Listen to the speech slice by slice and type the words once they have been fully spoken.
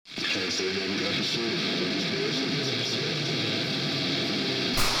Has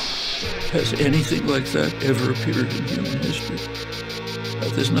anything like that ever appeared in human history?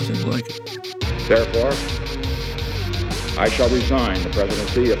 There's nothing like it. Therefore, I shall resign the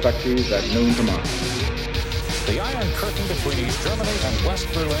presidency effective at noon tomorrow. The Iron Curtain between East Germany and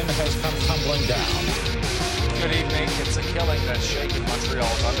West Berlin has come tumbling down. Good evening. It's a killing that's shaken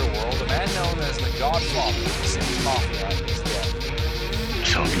Montreal's underworld. A man known as the Godfather of the city's mafia is dead.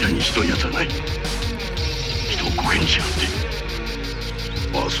 貴様みたいにひどいやつはない。人をご縁にしやがって。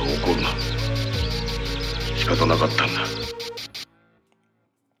まあそう怒るな。仕方なかったんだ。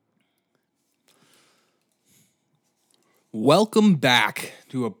Welcome back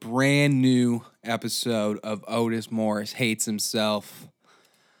to a brand new episode of Otis Morris Hates Himself.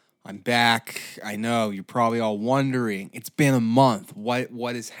 I'm back. I know you're probably all wondering. It's been a month. What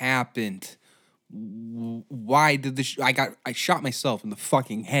has happened? Why did this? I shot myself in the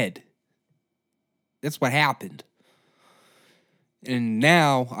fucking head. That's what happened. And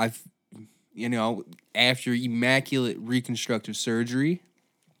now I've, after immaculate reconstructive surgery,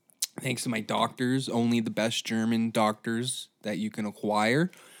 thanks to my doctors, only the best German doctors that you can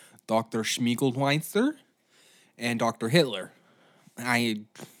acquire, Dr. Schmiegelweinster and Dr. Hitler. I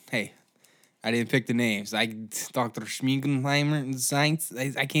didn't pick the names. Dr.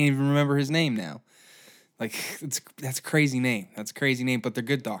 Schmiegelweinster, I can't even remember his name now. That's a crazy name. That's a crazy name, but they're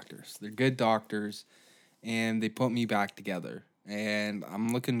good doctors. They're good doctors, and they put me back together. And I'm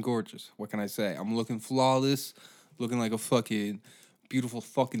looking gorgeous. What can I say? I'm looking flawless, looking like a fucking beautiful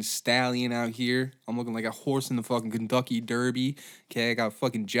fucking stallion out here. I'm looking like a horse in the fucking Kentucky Derby. Okay, I got a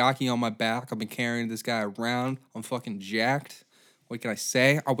fucking jockey on my back. I've been carrying this guy around. I'm fucking jacked. What can I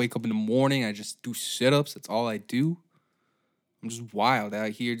say? I wake up in the morning. I just do sit-ups. That's all I do. I'm just wild out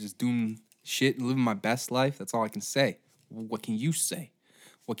here, just doing shit and living my best life. That's all I can say. What can you say?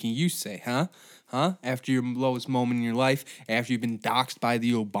 What can you say, huh? After your lowest moment in your life, after you've been doxxed by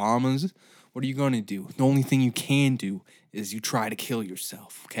the Obamas, what are you going to do? The only thing you can do is you try to kill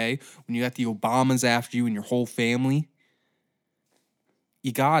yourself, okay? When you got the Obamas after you and your whole family,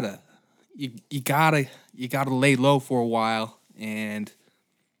 you gotta lay low for a while, and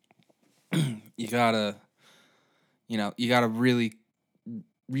you gotta really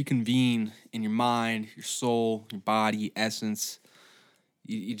reconvene in your mind, your soul, your body, essence.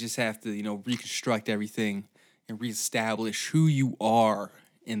 You just have to, reconstruct everything and reestablish who you are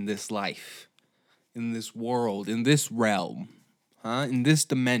in this life, in this world, in this realm, in this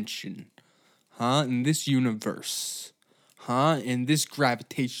dimension, in this universe, in this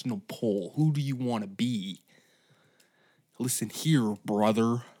gravitational pull. Who do you want to be? Listen here,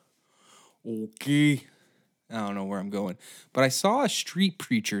 brother. Okay. I don't know where I'm going. But I saw a street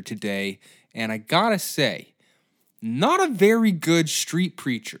preacher today, and I gotta say, not a very good street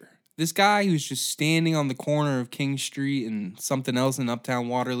preacher. This guy who's just standing on the corner of King Street and something else in Uptown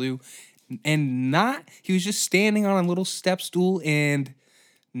Waterloo, and he was just standing on a little step stool and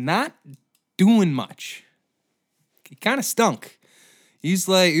not doing much. He kind of stunk. He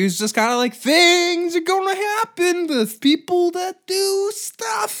was just kind of like, things are gonna happen to people that do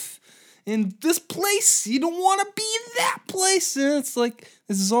stuff in this place. You don't want to be that place. And it's like,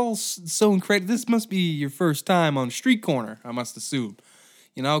 this is all so incredible. This must be your first time on a street corner, I must assume.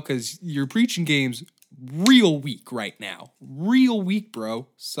 Because your preaching game's real weak right now. Real weak, bro.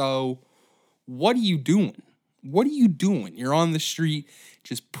 So what are you doing? What are you doing? You're on the street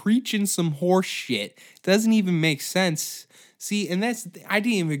just preaching some horse shit. Doesn't even make sense. See, and I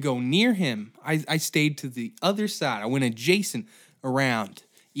didn't even go near him. I stayed to the other side. I went adjacent around.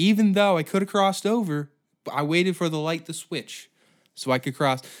 Even though I could have crossed over, I waited for the light to switch so I could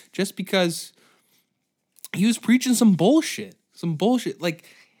cross. Just because he was preaching some bullshit. Some bullshit. Like,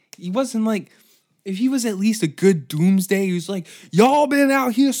 he wasn't like, if he was at least a good doomsday, he was like, y'all been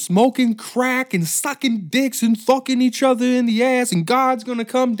out here smoking crack and sucking dicks and fucking each other in the ass, and God's gonna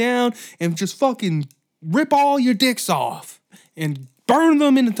come down and just fucking rip all your dicks off and burn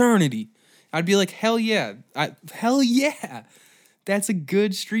them in eternity. I'd be like, hell yeah. Hell yeah. That's a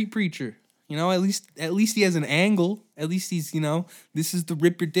good street preacher. At least he has an angle. At least he's, this is the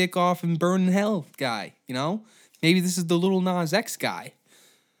rip your dick off and burn in hell guy, Maybe this is the Lil Nas X guy.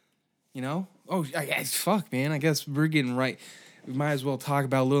 Oh, fuck, man. I guess we're getting right. We might as well talk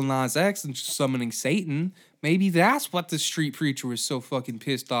about Lil Nas X and summoning Satan. Maybe that's what the street preacher was so fucking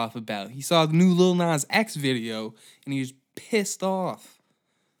pissed off about. He saw the new Lil Nas X video, and he was pissed off.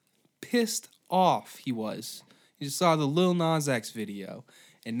 Pissed off, he was. He just saw the Lil Nas X video,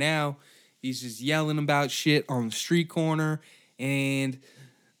 and now he's just yelling about shit on the street corner, and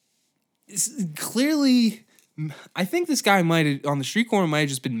clearly I think this guy on the street corner might have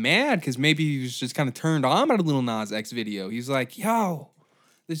just been mad because maybe he was just kind of turned on by the Lil Nas X video. He's like, yo,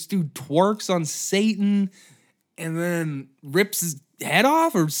 this dude twerks on Satan and then rips his head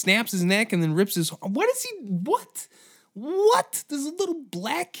off or snaps his neck and then rips his... What? This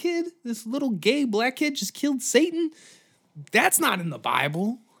little gay black kid just killed Satan? That's not in the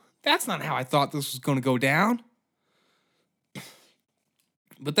Bible. That's not how I thought this was going to go down.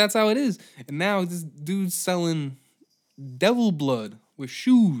 But that's how it is. And now this dude's selling devil blood with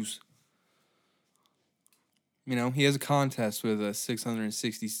shoes. You know, he has a contest with a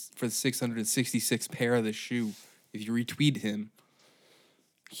 666 pair of the shoe. If you retweet him,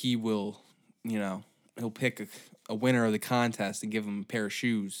 he will, he'll pick a winner of the contest and give him a pair of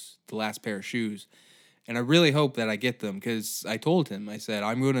shoes, the last pair of shoes. And I really hope that I get them because I told him, I said,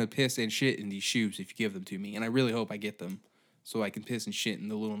 I'm going to piss and shit in these shoes if you give them to me. And I really hope I get them so I can piss and shit in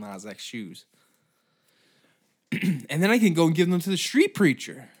the Lil Nas X shoes. And then I can go and give them to the street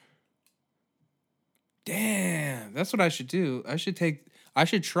preacher. Damn, that's what I should do. I should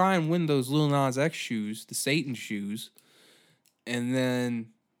try and win those Lil Nas X shoes, the Satan shoes, and then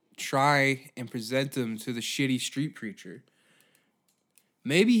try and present them to the shitty street preacher.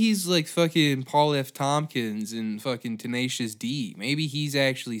 Maybe he's like fucking Paul F. Tompkins and fucking Tenacious D. Maybe he's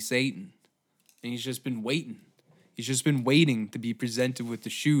actually Satan. And he's just been waiting. He's just been waiting to be presented with the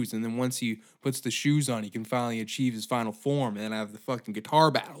shoes. And then once he puts the shoes on, he can finally achieve his final form and then have the fucking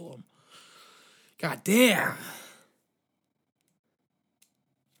guitar battle him. God damn.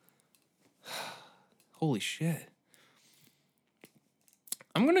 Holy shit.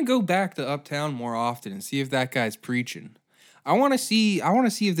 I'm going to go back to Uptown more often and see if that guy's preaching. I want to see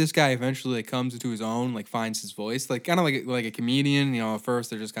if this guy eventually comes into his own, finds his voice, kind of like a comedian. At first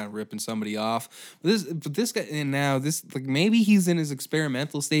they're just kind of ripping somebody off. But this guy, and now maybe he's in his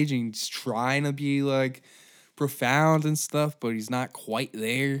experimental stage and he's trying to be profound and stuff, but he's not quite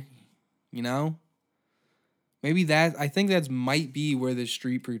there. Maybe I think that might be where the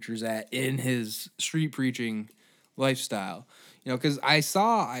street preacher's at in his street preaching lifestyle. Because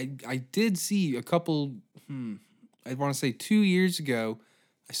I did see a couple. I want to say 2 years ago,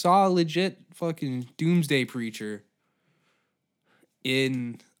 I saw a legit fucking doomsday preacher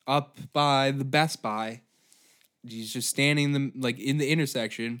up by the Best Buy. He's just standing in the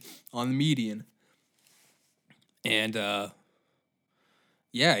intersection on the median. And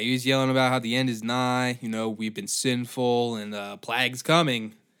he was yelling about how the end is nigh, we've been sinful and plague's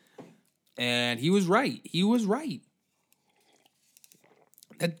coming. And he was right.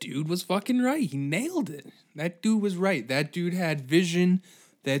 That dude was fucking right. He nailed it. That dude was right. That dude had vision.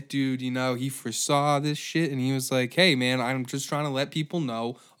 That dude, he foresaw this shit. And he was like, hey, man, I'm just trying to let people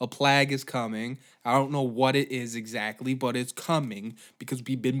know a plague is coming. I don't know what it is exactly, but it's coming because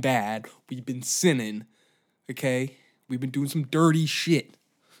we've been bad. We've been sinning. Okay? We've been doing some dirty shit.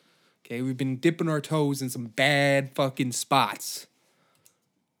 Okay? We've been dipping our toes in some bad fucking spots.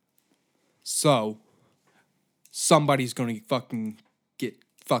 So, somebody's going to fucking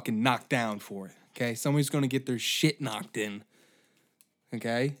knocked down for it, okay? Somebody's gonna get their shit knocked in,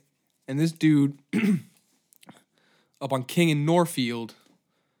 okay? And this dude up on King and Norfield,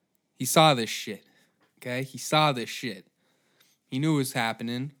 he saw this shit, okay? He saw this shit. He knew it was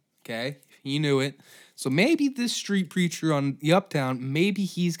happening, okay? He knew it. So maybe this street preacher on the Uptown, maybe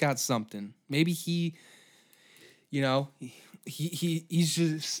he's got something. Maybe he, he's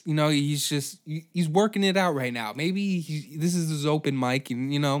just, he's working it out right now. Maybe this is his open mic and,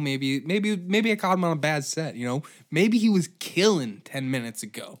 maybe I caught him on a bad set, Maybe he was killing 10 minutes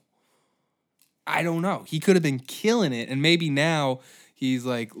ago. I don't know. He could have been killing it and maybe now he's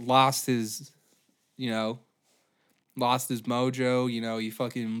lost his mojo, he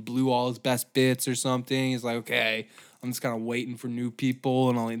fucking blew all his best bits or something. He's like, okay, I'm just kind of waiting for new people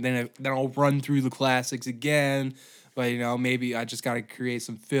and then I'll run through the classics again. But, maybe I just got to create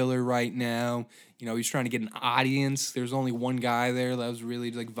some filler right now. He's trying to get an audience. There's only one guy there that was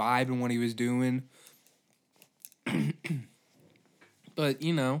really, vibing what he was doing. But,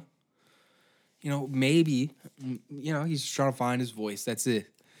 maybe, he's just trying to find his voice. That's it.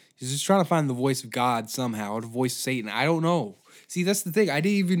 He's just trying to find the voice of God somehow, or the voice of Satan. I don't know. See, that's the thing. I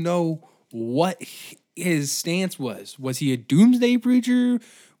didn't even know what his stance was. Was he a doomsday preacher?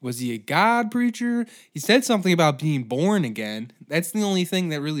 Was he a God preacher? He said something about being born again. That's the only thing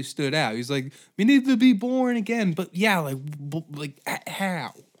that really stood out. He's like, we need to be born again. But yeah,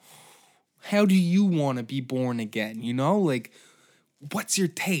 how? How do you want to be born again? What's your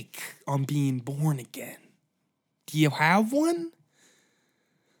take on being born again? Do you have one?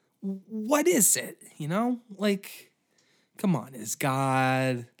 What is it? Come on, is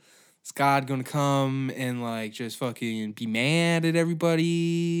God Is God gonna come and like just fucking be mad at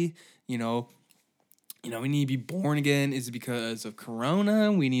everybody? You know, we need to be born again. Is it because of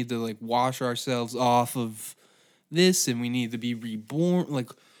Corona? We need to like wash ourselves off of this and we need to be reborn.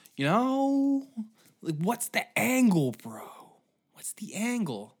 Like, like what's the angle, bro? What's the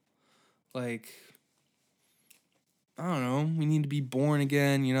angle? Like, I don't know. We need to be born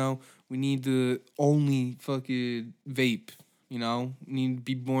again, We need to only fucking vape, We need to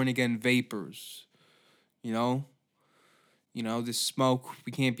be born again vapors, This smoke,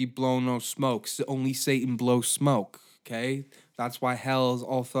 we can't be blowing no smoke. Only Satan blows smoke, okay? That's why hell's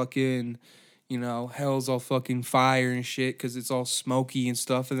all fucking, hell's all fucking fire and shit, because it's all smoky and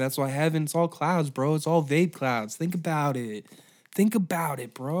stuff. And that's why heaven's all clouds, bro. It's all vape clouds. Think about it. Think about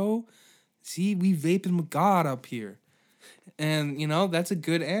it, bro. See, we vaping with God up here. And, that's a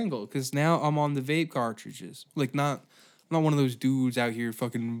good angle, because now I'm on the vape cartridges. Like, I'm not one of those dudes out here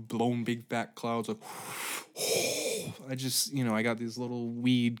fucking blowing big fat clouds like, I just, I got this little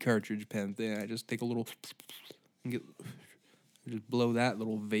weed cartridge pen thing. I just take a little and just blow that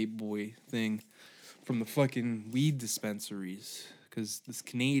little vape boy thing from the fucking weed dispensaries. Because this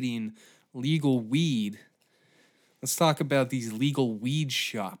Canadian legal weed. Let's talk about these legal weed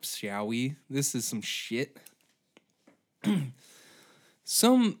shops, shall we? This is some shit.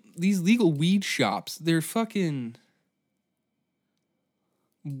 These legal weed shops, they're fucking...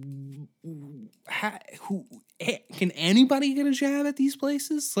 Can anybody get a jab at these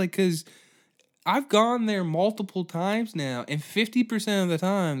places? Like, because I've gone there multiple times now, and 50% of the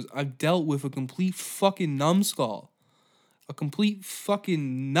times I've dealt with a complete fucking numbskull. A complete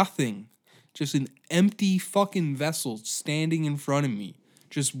fucking nothing. Just an empty fucking vessel standing in front of me,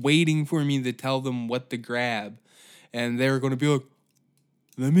 just waiting for me to tell them what to grab. And they're going to be like,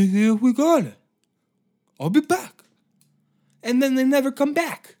 let me see if we got it. I'll be back. And then they never come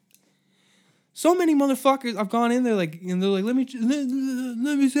back. So many motherfuckers, I've gone in there like, and they're like, let me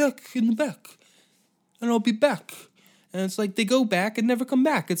check in the back. And I'll be back. And it's like, they go back and never come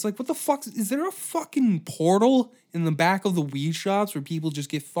back. It's like, what the fuck? Is there a fucking portal in the back of the weed shops where people just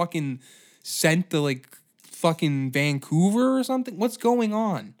get fucking sent to like fucking Vancouver or something? What's going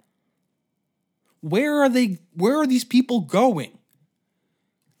on? Where are these people going?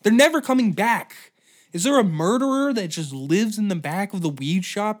 They're never coming back. Is there a murderer that just lives in the back of the weed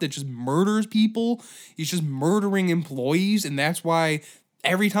shop that just murders people? He's just murdering employees, and that's why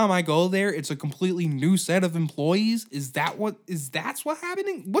every time I go there, it's a completely new set of employees? That's what's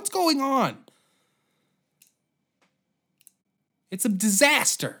happening? What's going on? It's a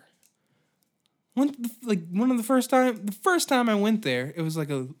disaster. The first time I went there, it was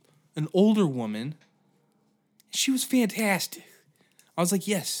like an older woman. She was fantastic. I was like,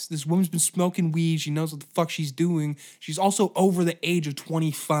 yes, this woman's been smoking weed. She knows what the fuck she's doing. She's also over the age of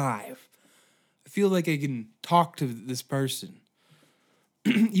 25. I feel like I can talk to this person.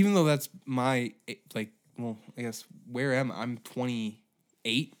 Even though that's my, I guess, where am I? I'm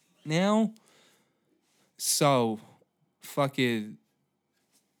 28 now. So, fucking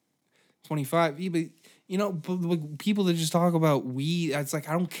 25. But, people that just talk about weed, it's like,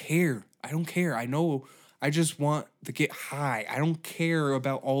 I don't care. I know. I just want to get high. I don't care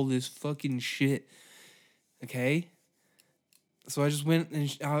about all this fucking shit. Okay? So I just went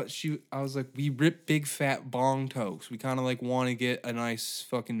and I was like, we rip big fat bong tokes. We kind of like want to get a nice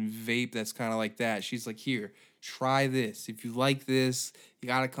fucking vape that's kind of like that. She's like, here, try this. If you like this, you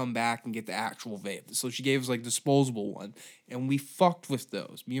got to come back and get the actual vape. So she gave us like disposable one. And we fucked with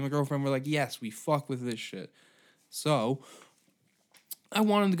those. Me and my girlfriend were like, yes, we fuck with this shit. So I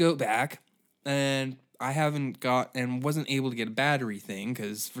wanted to go back and I wasn't able to get a battery thing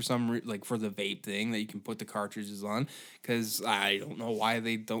because for for the vape thing that you can put the cartridges on, because I don't know why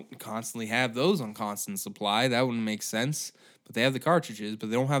they don't constantly have those on constant supply. That wouldn't make sense. But they have the cartridges, but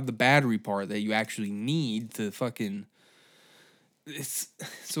they don't have the battery part that you actually need to fucking...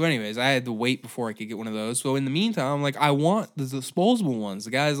 So anyways, I had to wait before I could get one of those. So in the meantime, I'm like, I want the disposable ones.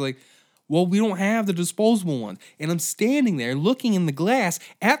 The guy's like, well, we don't have the disposable ones. And I'm standing there looking in the glass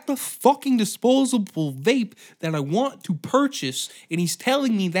at the fucking disposable vape that I want to purchase. And he's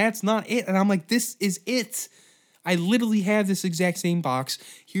telling me that's not it. And I'm like, this is it. I literally have this exact same box.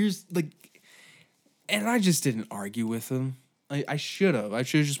 And I just didn't argue with him. I should have. I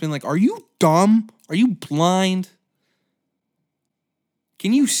should have just been like, are you dumb? Are you blind?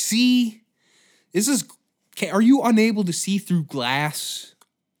 Can you see? Are you unable to see through glass?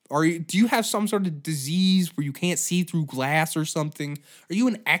 Do you have some sort of disease where you can't see through glass or something? Are you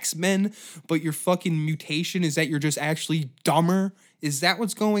an X-Men, but your fucking mutation is that you're just actually dumber Is that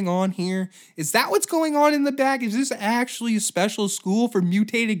what's going on here? Is that what's going on in the back? Is this actually a special school for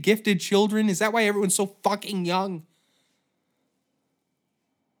mutated, gifted children? Is that why everyone's so fucking young?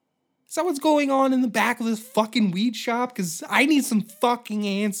 Is that what's going on in the back of this fucking weed shop? Because I need some fucking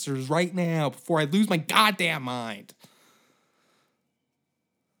answers right now before I lose my goddamn mind.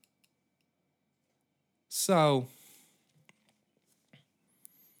 So,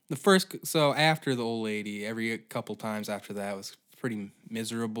 after the old lady, every couple times after that was pretty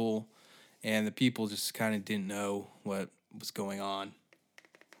miserable, and the people just kind of didn't know what was going on.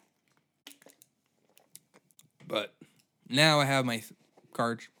 But now I have my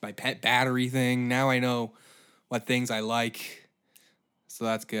pet battery thing. Now I know what things I like. So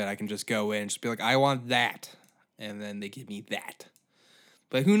that's good. I can just go in and just be like, I want that. And then they give me that.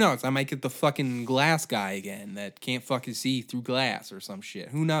 But who knows? I might get the fucking glass guy again that can't fucking see through glass or some shit.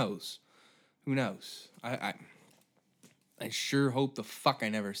 Who knows? Who knows? I sure hope the fuck I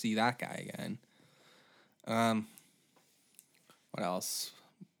never see that guy again. What else?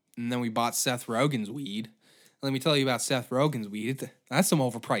 And then we bought Seth Rogen's weed. Let me tell you about Seth Rogen's weed. That's some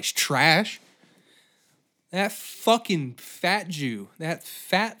overpriced trash. That fucking fat Jew. That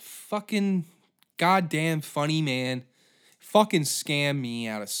fat fucking goddamn funny man fucking scammed me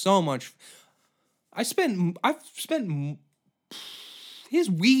out of so much. I've spent his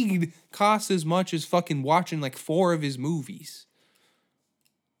weed costs as much as fucking watching like 4 of his movies.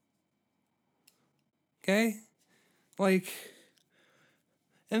 Okay? Wouldn't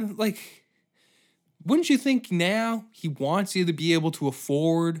you think now he wants you to be able to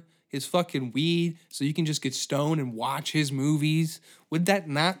afford his fucking weed so you can just get stoned and watch his movies? Would that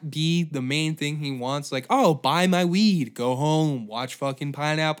not be the main thing he wants? Like, oh, buy my weed, go home, watch fucking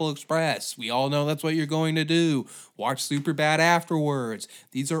Pineapple Express. We all know that's what you're going to do. Watch Superbad afterwards.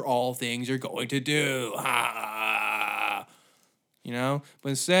 These are all things you're going to do. You know? But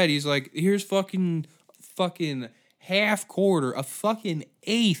instead, he's like, here's fucking half quarter, a fucking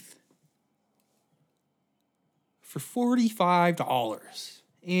eighth for $45.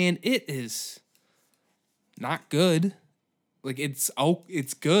 And it is not good. Like, it's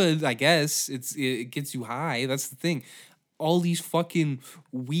good, I guess. It gets you high. That's the thing. All these fucking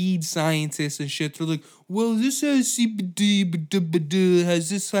weed scientists and shit, they're like, well, this has CBD, has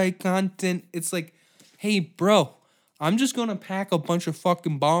this high content. It's like, hey, bro, I'm just gonna pack a bunch of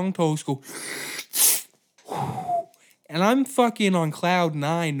fucking bong toast, go, and I'm fucking on cloud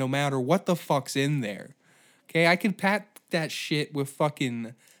 9 no matter what the fuck's in there. Okay, I could pack that shit with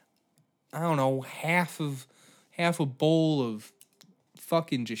fucking, I don't know, half a bowl of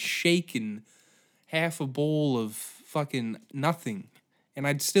fucking just shake and half a bowl of fucking nothing. And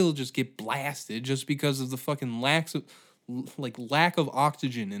I'd still just get blasted just because of the fucking lack of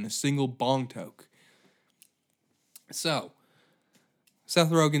oxygen in a single bong toke. So,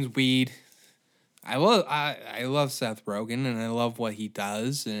 Seth Rogen's weed. I love Seth Rogen, and I love what he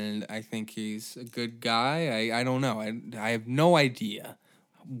does, and I think he's a good guy. I don't know. I have no idea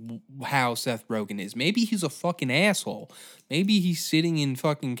how Seth Rogen is. Maybe he's a fucking asshole. Maybe he's sitting in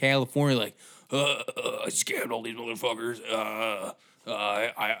fucking California like, I scammed all these motherfuckers.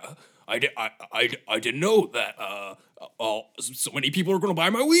 I didn't know that so many people are gonna buy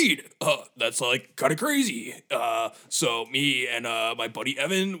my weed. That's like kind of crazy. So me and my buddy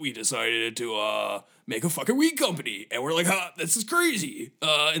Evan, we decided to make a fucking weed company, and we're like, this is crazy.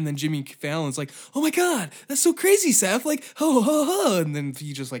 And then Jimmy Fallon's like, oh my god, that's so crazy, Seth. Like, and then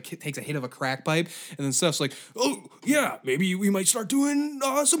he just like takes a hit of a crack pipe, and then Seth's like, oh yeah, maybe we might start doing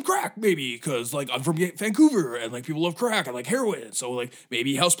some crack, maybe, because like I'm from Vancouver, and like people love crack and like heroin, so like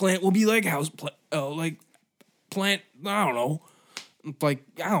maybe Houseplant will be like plant, I don't know. Like,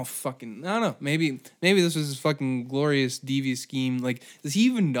 I don't know. Maybe this was his fucking glorious devious scheme. Like, does he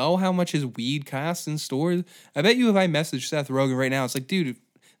even know how much his weed costs in stores? I bet you if I message Seth Rogen right now, it's like, dude,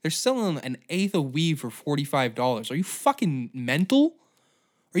 they're selling an eighth of weed for $45. Are you fucking mental?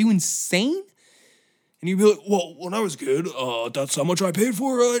 Are you insane? And you'd be like, well, when I was a kid, that's how much I paid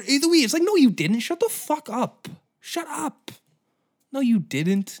for an eighth of weed. It's like, no, you didn't. Shut the fuck up. Shut up. No, you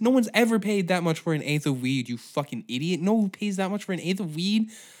didn't. No one's ever paid that much for an eighth of weed, you fucking idiot. No one pays that much for an eighth of weed.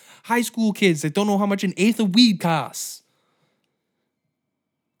 High school kids that don't know how much an eighth of weed costs.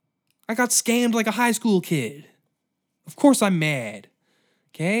 I got scammed like a high school kid. Of course I'm mad.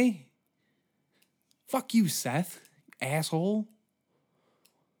 Okay? Fuck you, Seth, asshole.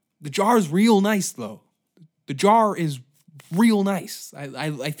 The jar's real nice, though. The jar is real nice.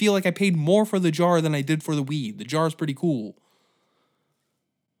 I feel like I paid more for the jar than I did for the weed. The jar's pretty cool.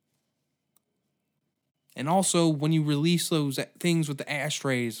 And also, when you release those things with the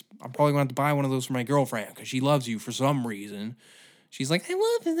ashtrays, I'm probably going to have to buy one of those for my girlfriend because she loves you for some reason. She's like, I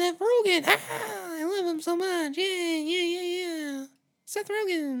love Seth Rogen. Ah, I love him so much. Yeah. Seth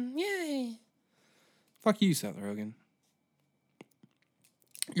Rogen, yay. Fuck you, Seth Rogen.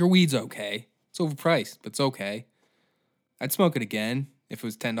 Your weed's okay. It's overpriced, but it's okay. I'd smoke it again if it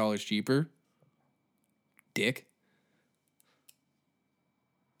was $10 cheaper. Dick.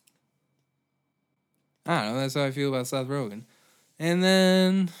 I don't know. That's how I feel about Seth Rogen. And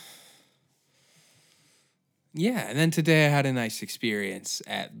then, yeah. And then today I had a nice experience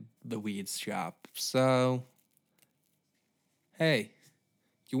at the weed shop. So, hey,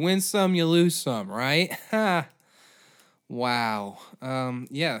 you win some, you lose some, right? Ha. Wow.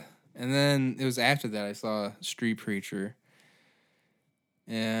 Yeah. And then it was after that I saw Street Preacher.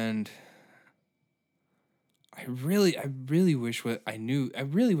 And I really wish I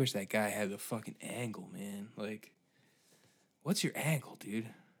really wish that guy had the fucking angle, man. Like, what's your angle, dude?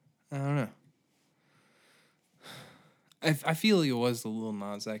 I don't know. I feel like it was the Lil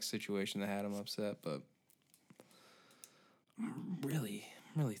Nas X situation that had him upset, but I'm really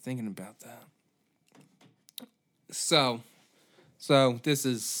thinking about that. So this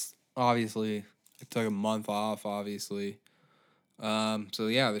is obviously, I took a month off, obviously. So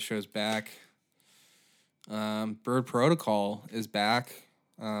yeah, the show's back. Bird Protocol is back.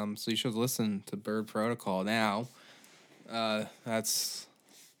 So you should listen to Bird Protocol now. That's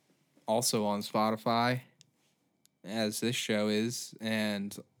also on Spotify, as this show is.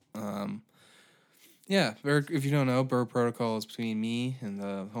 And yeah, if you don't know, Bird Protocol is between me and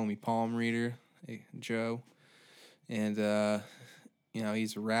the homie palm reader, Joe. And you know,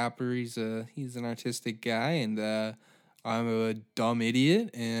 he's a rapper, he's an artistic guy, and I'm a dumb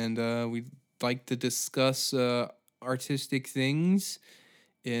idiot, and we like to discuss artistic things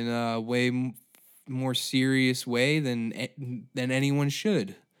in a way more serious way than anyone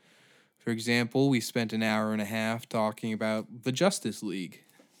should. For example, we spent an hour and a half talking about the Justice League,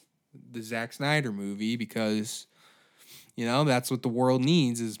 the Zack Snyder movie, because, you know, that's what the world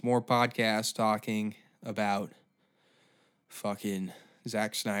needs, is more podcasts talking about fucking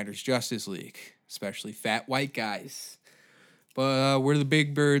Zack Snyder's Justice League, especially fat white guys. But we're the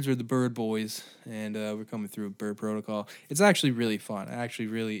big birds, we're the bird boys, and we're coming through Bird Protocol. It's actually really fun. I actually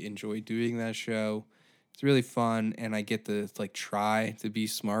really enjoy doing that show. It's really fun, and I get to like try to be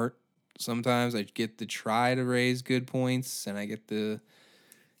smart. Sometimes I get to try to raise good points, and I get to,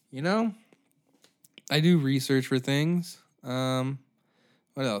 you know, I do research for things.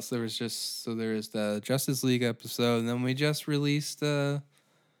 What else? There was the Justice League episode, and then we just released the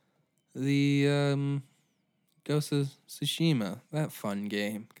Ghost of Tsushima, that fun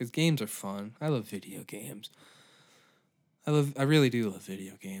game, because games are fun. I love video games. I really do love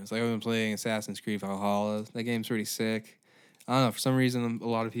video games. Like, I've been playing Assassin's Creed Valhalla. That game's pretty sick. I don't know, for some reason, a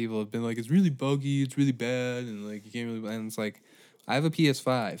lot of people have been like, it's really buggy, it's really bad, and like, you can't really, and it's like, I have a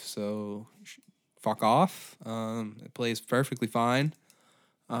PS5, so fuck off. It plays perfectly fine.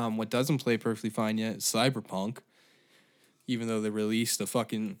 What doesn't play perfectly fine yet is Cyberpunk, even though they released a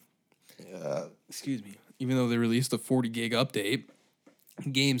fucking, even though they released a 40 gig update, the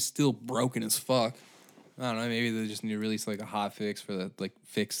game's still broken as fuck. I don't know, maybe they just need to release like a hot fix for the, like,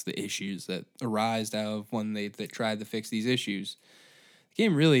 fix the issues that arised out of when they tried to fix these issues. The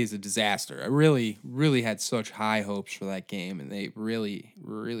game really is a disaster. I really had such high hopes for that game, and they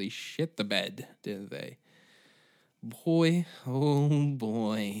really shit the bed, didn't they? Boy, oh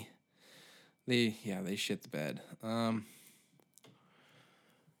boy. They shit the bed.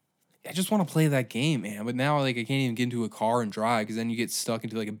 I just want to play that game, man. But now, like, I can't even get into a car and drive, because then you get stuck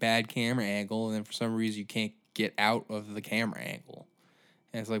into like a bad camera angle, and then for some reason you can't get out of the camera angle.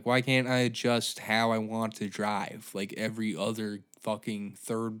 And it's like, why can't I adjust how I want to drive? Like every other fucking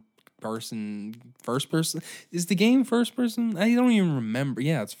first person. Is the game first person? I don't even remember.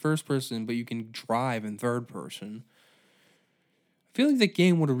 Yeah, it's first person, but you can drive in third person. I feel like the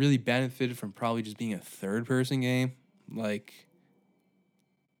game would have really benefited from probably just being a third person game. Like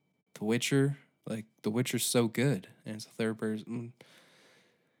The Witcher. Like, The Witcher's so good, and it's a third person.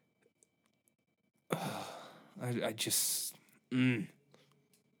 I just...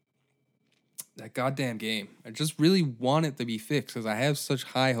 That goddamn game. I just really want it to be fixed, because I have such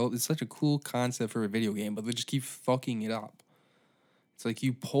high hope. It's such a cool concept for a video game, but they just keep fucking it up. It's like,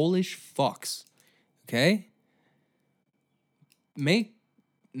 you Polish fucks. Okay? Make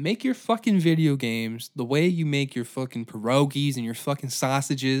your fucking video games the way you make your fucking pierogies and your fucking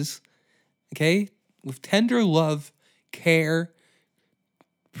sausages. Okay? With tender love, care,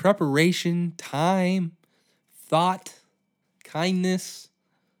 preparation, time, thought, kindness,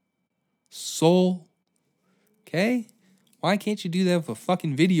 soul. Okay? Why can't you do that with a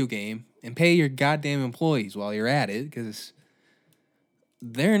fucking video game and pay your goddamn employees while you're at it? Because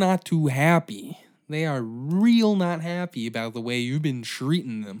they're not too happy. They are real not happy about the way you've been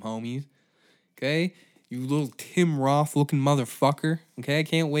treating them, homies. Okay? You little Tim Roth looking motherfucker. Okay? I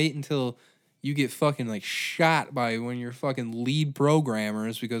can't wait until you get fucking like shot by one of your fucking lead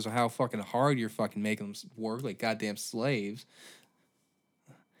programmers because of how fucking hard you're fucking making them work like goddamn slaves.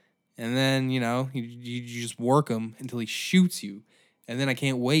 And then, you just work him until he shoots you. And then I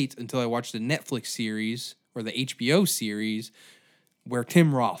can't wait until I watch the Netflix series or the HBO series where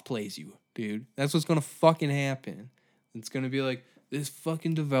Tim Roth plays you, dude. That's what's gonna fucking happen. It's gonna be like, this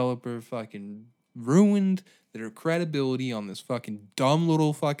fucking developer fucking ruined their credibility on this fucking dumb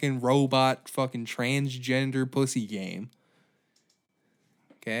little fucking robot fucking transgender pussy game.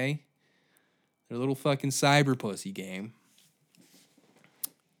 Okay? Their little fucking cyber pussy game.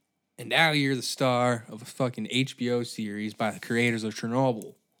 And now you're the star of a fucking HBO series by the creators of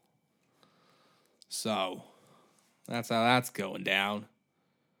Chernobyl. So, that's how that's going down.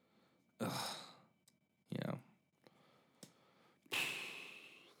 Ugh.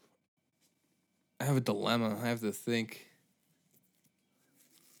 I have a dilemma. I have to think.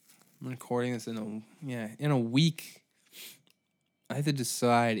 I'm recording this in a week. I have to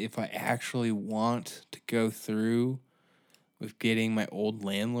decide if I actually want to go through with getting my old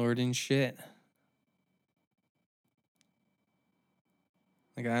landlord and shit.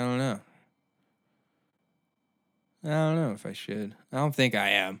 Like, I don't know. I don't know if I should. I don't think I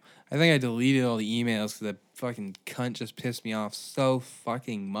am. I think I deleted all the emails because that fucking cunt just pissed me off so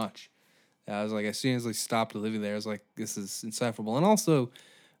fucking much. I was like, as soon as I stopped living there, I was like, this is insufferable. And also,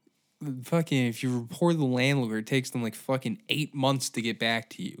 fucking, if you report the landlord, it takes them like fucking 8 months to get back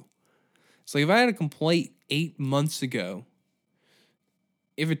to you. So if I had a complaint 8 months ago,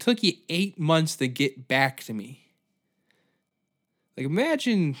 if it took you 8 months to get back to me, like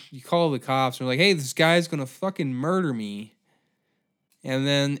imagine you call the cops and they're like, hey, this guy's gonna fucking murder me. And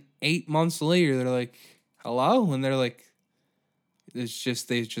then 8 months later, they're like, hello? And they're like, they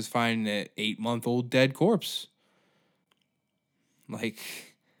just find an 8-month-old dead corpse. Like,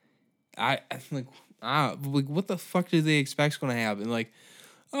 what the fuck did they expect's gonna happen? Like,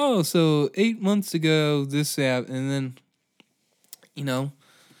 oh, so 8 months ago this happened, and then, I don't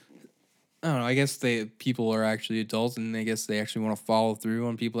know. I guess people are actually adults, and I guess they actually want to follow through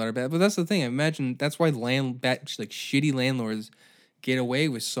on people that are bad. But that's the thing. I imagine that's why shitty landlords get away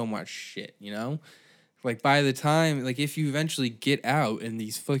with so much shit. Like by the time, like if you eventually get out, and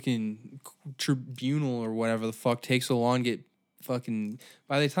these fucking tribunal or whatever the fuck takes so long to get fucking,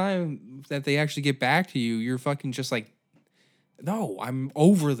 by the time that they actually get back to you, you're fucking just like, no, I'm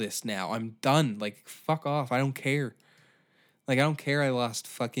over this now. I'm done. Like fuck off. I don't care. Like I don't care. I lost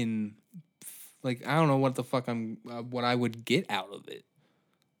fucking. Like, I don't know what the fuck what I would get out of it.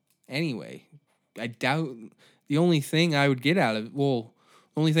 Anyway, I doubt the only thing I would get out of it, the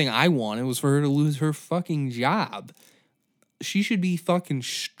only thing I wanted was for her to lose her fucking job. She should be fucking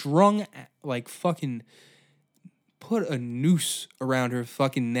strung, like fucking put a noose around her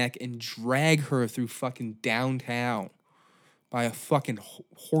fucking neck and drag her through fucking downtown by a fucking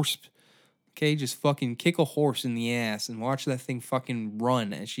horse. Okay, just fucking kick a horse in the ass and watch that thing fucking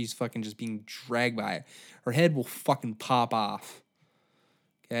run as she's fucking just being dragged by it. Her head will fucking pop off.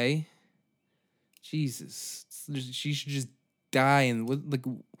 Okay? Jesus. She should just die. And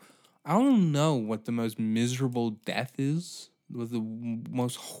I don't know what the most miserable death is. What the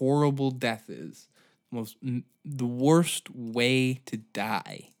most horrible death is. The worst way to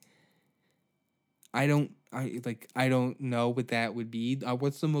die. I don't know what that would be.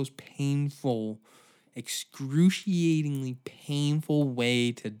 What's the most painful, excruciatingly painful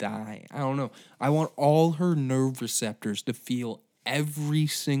way to die? I don't know. I want all her nerve receptors to feel every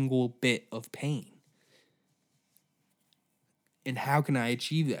single bit of pain. And how can I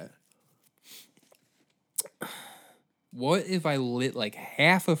achieve that? What if I lit like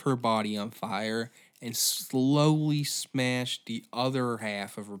half of her body on fire and slowly smashed the other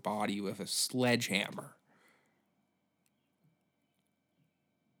half of her body with a sledgehammer?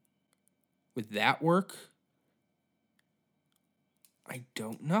 Would that work? I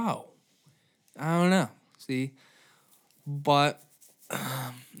don't know. See? But,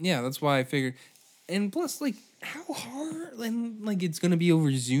 yeah, that's why I figured. And plus, like, how hard? And, like, it's going to be over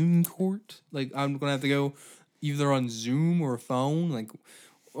Zoom court? Like, I'm going to have to go either on Zoom or a phone? Like,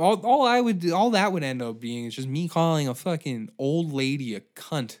 all that would end up being is just me calling a fucking old lady a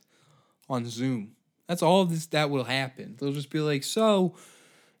cunt on Zoom. That's all that will happen. They'll just be like, so,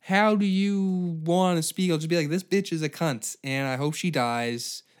 how do you want to speak? I'll just be like, this bitch is a cunt, and I hope she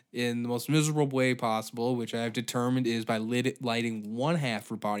dies, in the most miserable way possible, which I've determined is by lighting one half of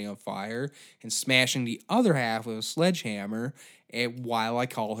her body on fire and smashing the other half with a sledgehammer while I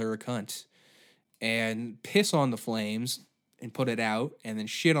call her a cunt. And piss on the flames and put it out, and then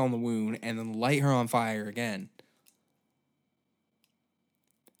shit on the wound, and then light her on fire again.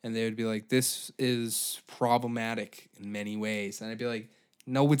 And they would be like, this is problematic in many ways. And I'd be like,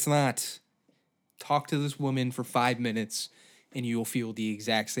 no, it's not. Talk to this woman for 5 minutes and you'll feel the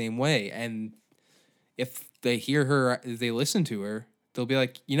exact same way. And if they hear her, if they listen to her, they'll be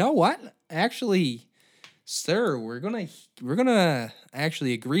like, you know what? Actually, sir, we're gonna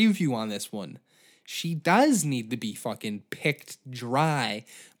actually agree with you on this one. She does need to be fucking picked dry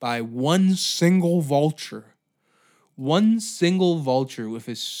by one single vulture. One single vulture with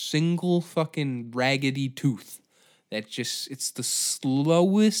a single fucking raggedy tooth that just, it's the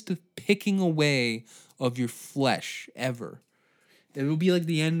slowest picking away of your flesh ever. It will be like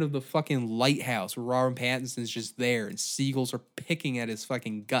the end of the fucking Lighthouse where Robert Pattinson's just there and seagulls are picking at his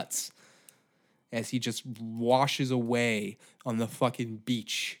fucking guts as he just washes away on the fucking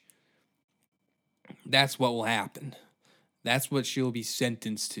beach. That's what will happen. That's what she'll be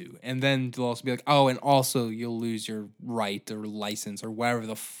sentenced to. And then they'll also be like, oh, and also you'll lose your right or license or whatever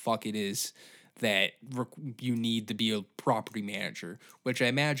the fuck it is that you need to be a property manager, which I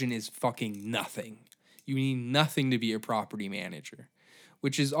imagine is fucking nothing. You need nothing to be a property manager,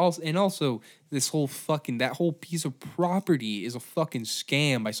 which is also, and also this whole fucking, that whole piece of property is a fucking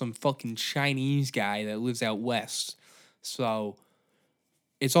scam by some fucking Chinese guy that lives out west. So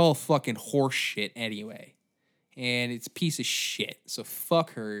it's all fucking horse shit anyway. And it's a piece of shit. So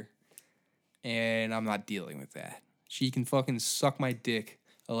fuck her. And I'm not dealing with that. She can fucking suck my dick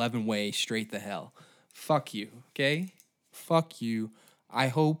 11 ways straight to hell. Fuck you, okay? Fuck you. I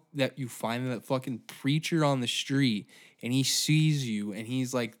hope that you find that fucking preacher on the street and he sees you and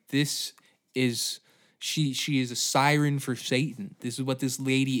he's like, this is, she is a siren for Satan. This is what this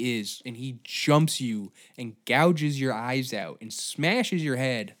lady is. And he jumps you and gouges your eyes out and smashes your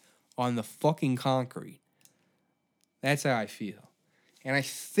head on the fucking concrete. That's how I feel. And I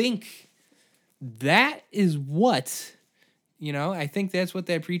think that is what, I think that's what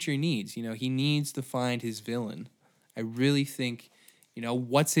that preacher needs. He needs to find his villain. I really think,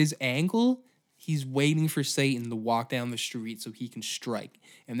 what's his angle? He's waiting for Satan to walk down the street so he can strike.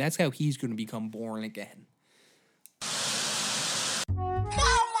 And that's how he's going to become born again. Come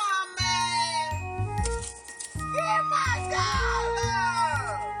on, man! Get my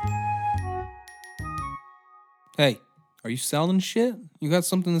dollar! Hey, are you selling shit? You got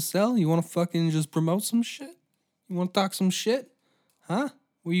something to sell? You want to fucking just promote some shit? You want to talk some shit? Huh?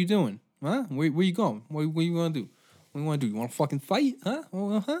 What are you doing? Huh? Where you going? What you going to do? What you want to do? You want to fucking fight? Huh?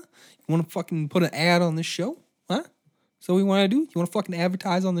 You want to fucking put an ad on this show? Huh? So what you want to do? You want to fucking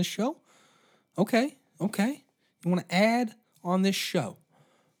advertise on this show? Okay. You want to add on this show?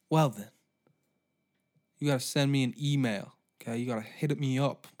 Well then, you got to send me an email. Okay? You got to hit me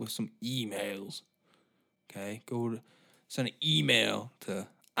up with some emails. Okay? Send an email to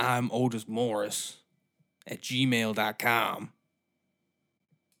I'mOtisMorris@gmail.com.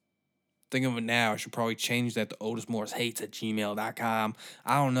 Think of it now. I should probably change that to OtisMorrisHates@gmail.com.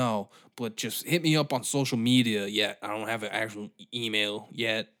 I don't know, but just hit me up on social media yet. I don't have an actual email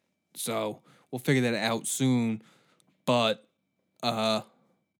yet, so we'll figure that out soon. But,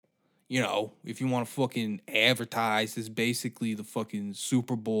 if you want to fucking advertise, this is basically the fucking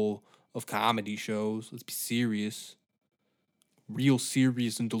Super Bowl of comedy shows. Let's be serious. Real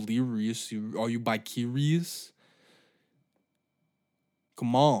serious and delirious. Are you bi-curious?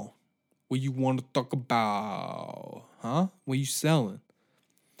 Come on. What you want to talk about? Huh? What you selling?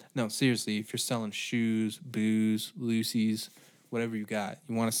 No, seriously, if you're selling shoes, booze, Lucy's, whatever you got.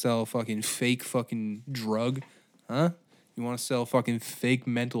 You want to sell fucking fake fucking drug? Huh? You want to sell fucking fake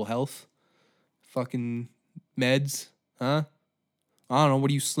mental health? Fucking meds? Huh? I don't know,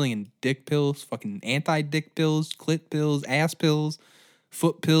 what are you slinging? Dick pills? Fucking anti-dick pills? Clit pills? Ass pills?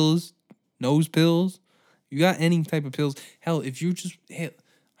 Foot pills? Nose pills? You got any type of pills? Hell, if you just... Hey,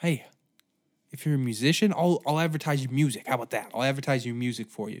 if you're a musician, I'll advertise your music. How about that? I'll advertise your music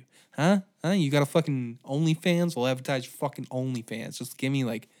for you. Huh? You got a fucking OnlyFans? I'll advertise your fucking OnlyFans. Just give me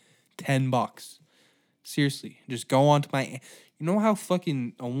like $10. Seriously. Just go on to my... You know how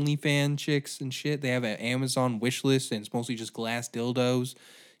fucking OnlyFans chicks and shit, they have an Amazon wish list and it's mostly just glass dildos?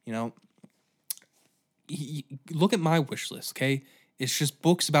 Look at my wish list, okay? It's just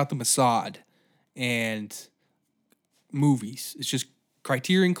books about the Mossad and movies. It's just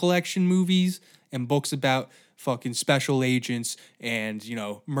Criterion Collection movies and books about fucking special agents and, you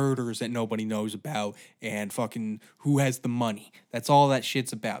know, murders that nobody knows about and fucking who has the money. That's all that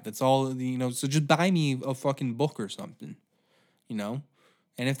shit's about. That's all, you know, so just buy me a fucking book or something, you know?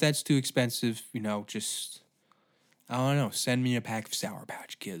 And if that's too expensive, you know, just, I don't know, send me a pack of Sour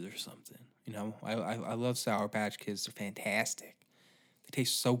Patch Kids or something. You know, I love Sour Patch Kids. They're fantastic. They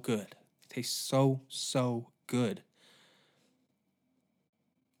taste so good. They taste so good.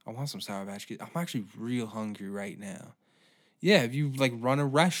 I want some Sour Patch Kids. I'm actually real hungry right now. Yeah, if you like run a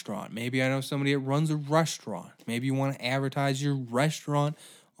restaurant, maybe I know somebody that runs a restaurant. Maybe you want to advertise your restaurant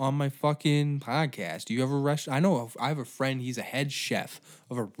on my fucking podcast. Do you have a restaurant? I have a friend, he's a head chef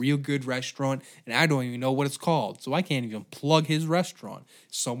of a real good restaurant, and I don't even know what it's called, so I can't even plug his restaurant.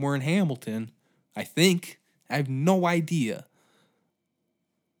 Somewhere in Hamilton, I think. I have no idea.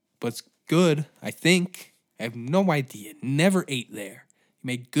 But it's good, I think. I have no idea. Never ate there. He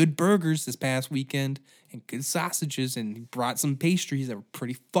made good burgers this past weekend and good sausages, and he brought some pastries that were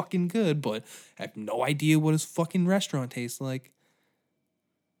pretty fucking good, but I have no idea what his fucking restaurant tastes like.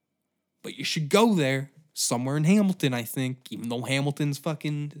 But you should go there. Somewhere in Hamilton, I think. Even though Hamilton's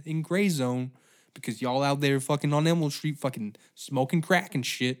fucking in gray zone. Because y'all out there fucking on Emerald Street fucking smoking crack and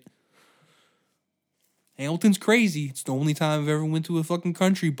shit. Hamilton's crazy. It's the only time I've ever went to a fucking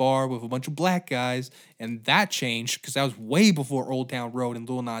country bar with a bunch of black guys. And that changed because that was way before Old Town Road and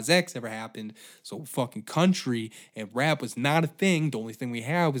Lil Nas X ever happened. So fucking country and rap was not a thing. The only thing we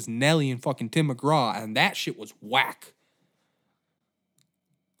had was Nelly and fucking Tim McGraw. And that shit was whack.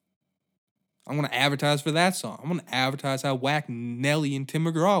 I'm going to advertise for that song. I'm going to advertise how whack Nelly and Tim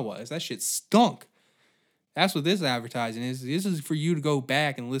McGraw was. That shit stunk. That's what this advertising is. This is for you to go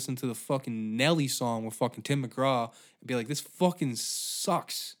back and listen to the fucking Nelly song with fucking Tim McGraw and be like, this fucking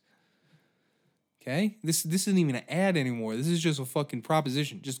sucks. Okay? This isn't even an ad anymore. This is just a fucking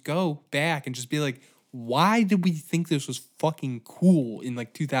proposition. Just go back and just be like, why did we think this was fucking cool in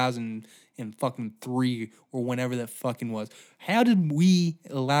like 2003 or whenever that fucking was? How did we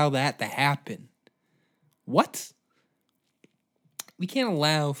allow that to happen? What? We can't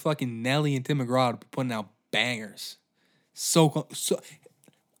allow fucking Nelly and Tim McGraw to be putting out bangers. So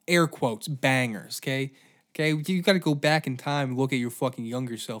air quotes, bangers, okay? Okay, you gotta go back in time and look at your fucking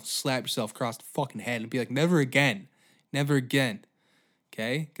younger self, slap yourself across the fucking head and be like, never again. Never again.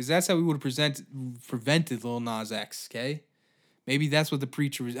 Okay? Because that's how we would have prevented Lil Nas X, okay? Maybe that's what the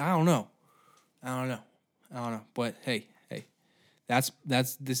preacher was. I don't know. But hey.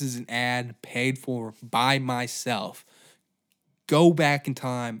 This is an ad paid for by myself. Go back in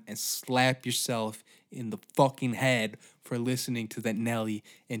time and slap yourself in the fucking head for listening to that Nelly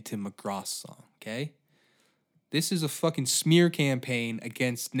and Tim McGraw song, okay? This is a fucking smear campaign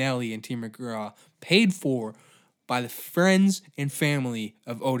against Nelly and Tim McGraw paid for by the friends and family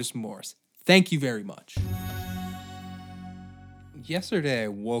of Otis Morris. Thank you very much. Yesterday I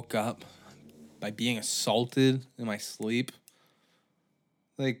woke up by being assaulted in my sleep.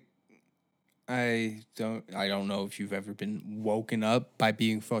 Like, I don't know if you've ever been woken up by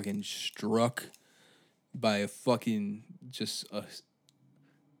being fucking struck by a fucking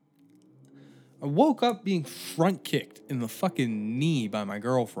I woke up being front kicked in the fucking knee by my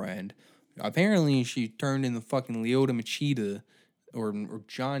girlfriend. Apparently she turned in the fucking Lyoto Machida or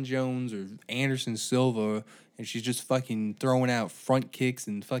John Jones or Anderson Silva, and she's just fucking throwing out front kicks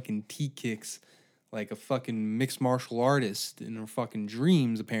and fucking T-kicks like a fucking mixed martial artist in her fucking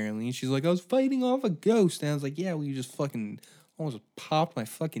dreams, apparently. And she's like, I was fighting off a ghost. And I was like, yeah, well, you just fucking almost popped my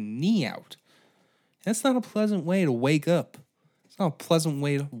fucking knee out. That's not a pleasant way to wake up. It's not a pleasant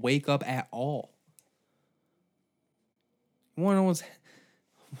way to wake up at all. You want to know what's...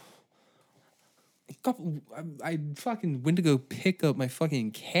 I fucking went to go pick up my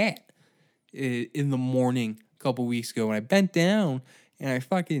fucking cat in the morning a couple weeks ago. And I bent down and I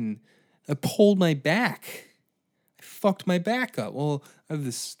pulled my back. I fucked my back up. Well, I have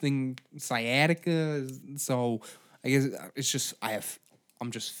this thing, sciatica, so I guess it's just I'm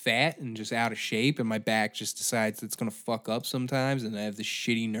just fat and just out of shape, and my back just decides it's gonna fuck up sometimes, and I have this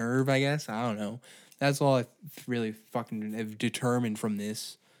shitty nerve, I guess. I don't know. That's all I really fucking have determined from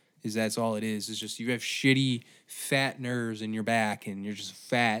this, is that's all it is. It's just you have shitty fat nerves in your back, and you're just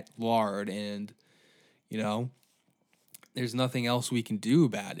fat lard, and, you know, there's nothing else we can do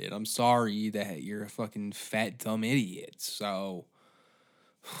about it. I'm sorry that you're a fucking fat, dumb idiot. So,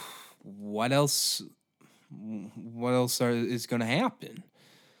 what else is going to happen?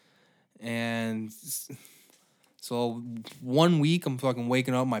 And so 1 week I'm fucking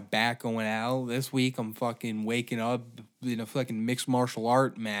waking up, my back going out. This week I'm fucking waking up in a fucking mixed martial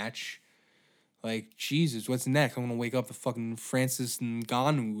art match. Like, Jesus, what's next? I'm gonna wake up to fucking Francis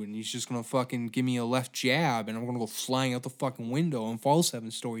Ngannou, and he's just gonna fucking give me a left jab, and I'm gonna go flying out the fucking window and fall 7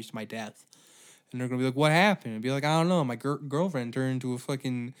 stories to my death. And they're gonna be like, "What happened?" And be like, "I don't know. My girlfriend turned into a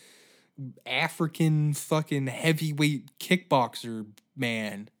fucking African fucking heavyweight kickboxer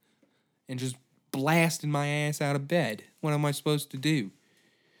man, and just blasted my ass out of bed. What am I supposed to do?"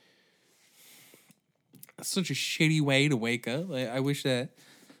 That's such a shitty way to wake up. I wish that.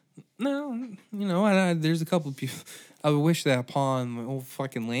 No, there's a couple of people. I would wish that upon my old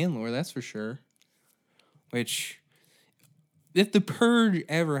fucking landlord. That's for sure. Which, if the purge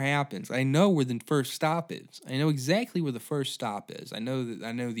ever happens, I know where the first stop is. I know exactly where the first stop is. I know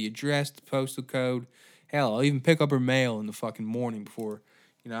the address, the postal code. Hell, I'll even pick up her mail in the fucking morning before,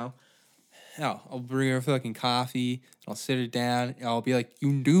 Hell, I'll bring her fucking coffee. I'll sit her down. And I'll be like,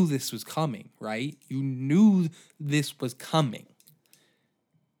 "You knew this was coming, right? You knew this was coming.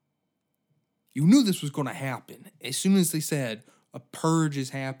 You knew this was going to happen. As soon as they said a purge is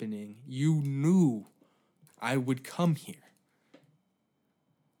happening, you knew I would come here.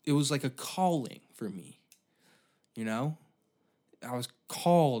 It was like a calling for me, I was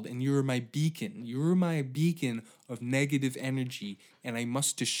called, and you were my beacon. You were my beacon of negative energy, and I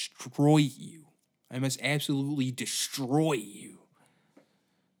must destroy you. I must absolutely destroy you."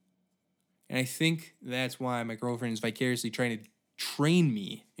 And I think that's why my girlfriend is vicariously trying to train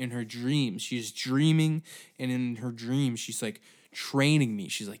me in her dreams. She's dreaming, and in her dreams, she's like training me.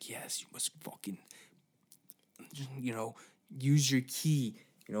 She's like, "Yes, you must fucking, use your ki,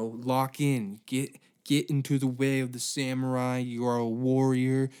 lock in, get into the way of the samurai. You are a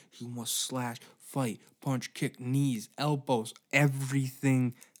warrior. You must slash, fight, punch, kick, knees, elbows,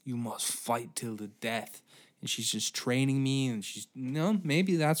 everything. You must fight till the death." And she's just training me, and she's,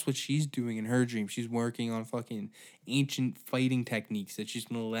 maybe that's what she's doing in her dream. She's working on fucking ancient fighting techniques that she's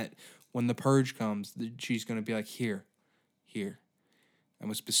going to let, when the purge comes, she's going to be like, here, I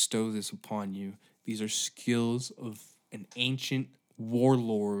must bestow this upon you. These are skills of an ancient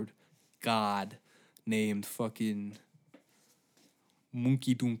warlord god named fucking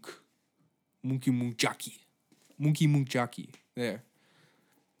Monkey Munkjaki. There.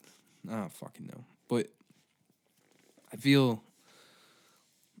 I don't fucking know. But I feel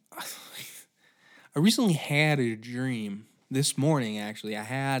I recently had a dream. This morning, actually, I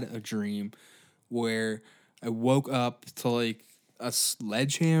had a dream where I woke up to like a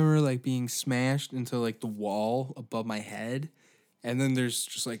sledgehammer like being smashed into like the wall above my head. And then there's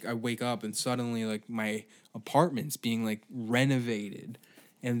just like, I wake up and suddenly like my apartment's being like renovated.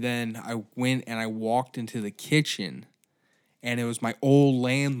 And then I went and I walked into the kitchen, and it was my old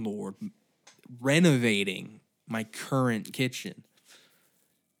landlord renovating my current kitchen.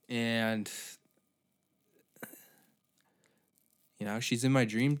 And, she's in my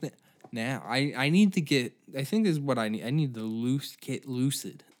dream now. I need to get, I think this is what I need. I need to get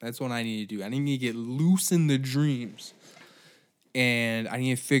lucid. That's what I need to do. I need to get loose in the dreams. And I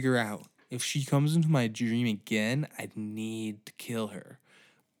need to figure out, if she comes into my dream again, I need to kill her.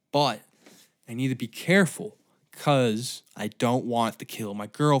 But I need to be careful, because I don't want to kill my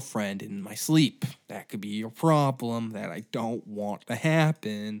girlfriend in my sleep. That could be a problem that I don't want to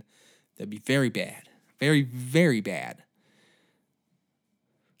happen. That'd be very bad. Very, very bad.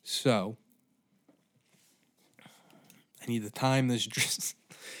 So, I need to time this.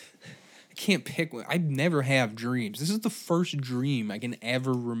 I can't pick one. I never have dreams. This is the first dream I can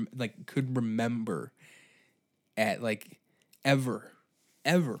ever could remember at ever.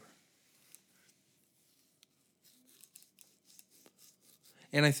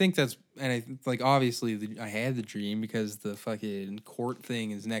 And I think obviously I had the dream because the fucking court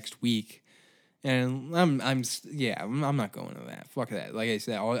thing is next week, and I'm not going to that. Fuck that. Like I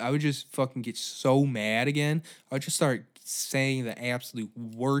said, I would just fucking get so mad again. I would just start saying the absolute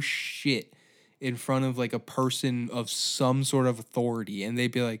worst shit in front of like a person of some sort of authority, and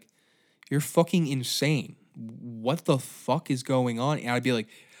they'd be like, "You're fucking insane. What the fuck is going on?" And I'd be like,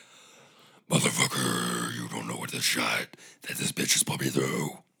 "Motherfucker, you don't know what the shot that this bitch has put me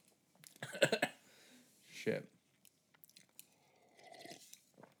through." Shit.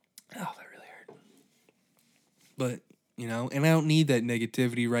 Oh, that really hurt. But, and I don't need that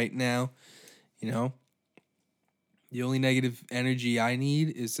negativity right now, The only negative energy I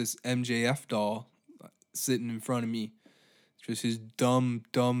need is this MJF doll sitting in front of me. Just his dumb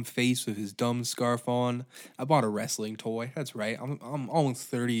face with his dumb scarf on. I bought a wrestling toy. That's right. I'm almost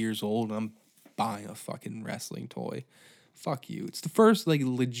 30 years old, and I'm buying a fucking wrestling toy. Fuck you. It's the first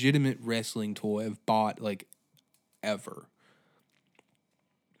legitimate wrestling toy I've bought ever.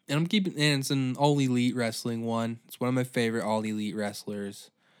 And it's an All Elite Wrestling one. It's one of my favorite All Elite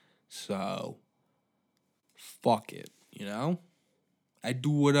wrestlers. So fuck it, I do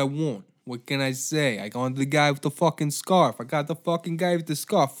what I want. What can I say? I got the guy with the fucking scarf. I got the fucking guy with the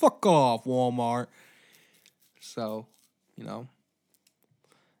scarf. Fuck off, Walmart. So,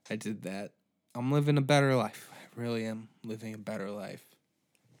 I did that. I'm living a better life. I really am living a better life.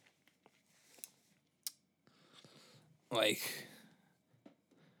 Like,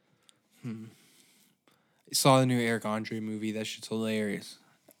 I saw the new Eric Andre movie. That shit's hilarious.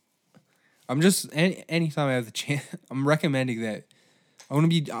 Anytime I have the chance, I'm recommending that. I'm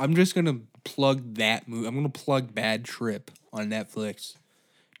just gonna plug that movie. I'm gonna plug Bad Trip on Netflix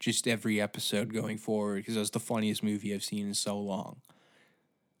just every episode going forward because that's the funniest movie I've seen in so long.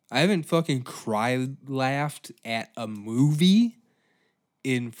 I haven't fucking laughed at a movie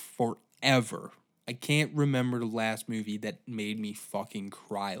in forever. I can't remember the last movie that made me fucking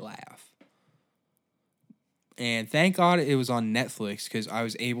cry laugh. And thank God it was on Netflix because I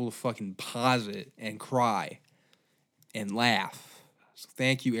was able to fucking pause it and cry and laugh. So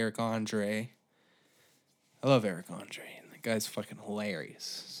thank you, Eric Andre. I love Eric Andre. That guy's fucking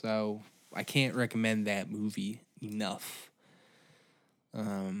hilarious. So I can't recommend that movie enough.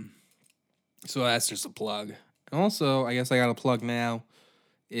 So that's just a plug. And also, I guess I got a plug now,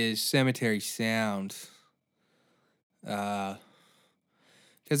 is Cemetery Sound. Because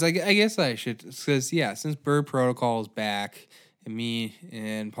I guess I should, because since Bird Protocol is back, and me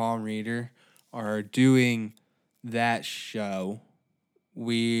and Palm Reader are doing that show,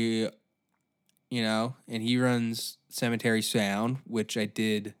 we, and he runs Cemetery Sound, which I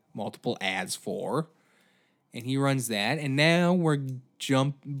did multiple ads for, and he runs that, and now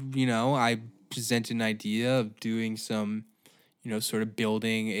I presented an idea of doing some, sort of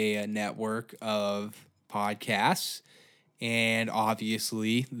building a network of podcasts, and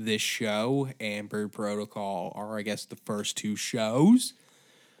obviously this show and Bird Protocol are, I guess, the first two shows.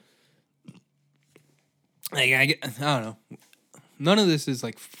 Like, I don't know. None of this is,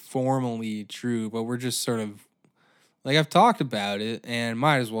 like, formally true, but we're just sort of, like, I've talked about it, and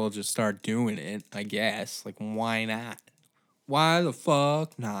might as well just start doing it, I guess. Like, why not? Why the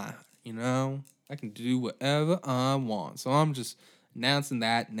fuck not? I can do whatever I want. So I'm just announcing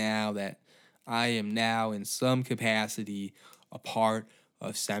that now that I am now in some capacity a part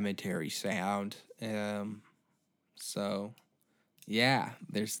of Cemetery Sound. So, yeah,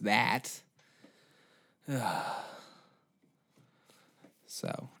 there's that.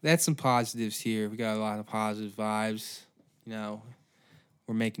 So, that's some positives here. We got a lot of positive vibes. We're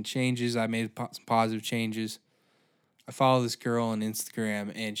making changes. I made some positive changes. I follow this girl on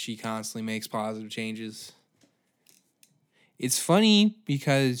Instagram, and she constantly makes positive changes. It's funny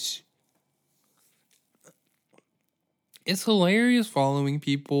because it's hilarious following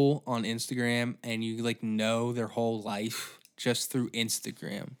people on Instagram, and you, know their whole life just through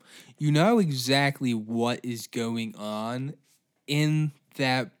Instagram. You know exactly what is going on in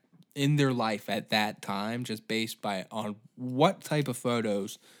their life at that time, just based on what type of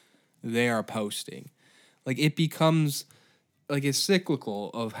photos they are posting. Like, it becomes, it's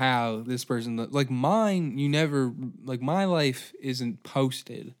cyclical of how this person, mine, my life isn't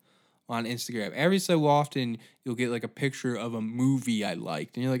posted on Instagram. Every so often, you'll get, a picture of a movie I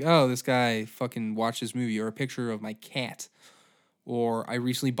liked, and you're like, oh, this guy fucking watched this movie, or a picture of my cat, or I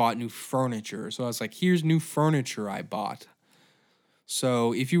recently bought new furniture, so I was like, here's new furniture I bought.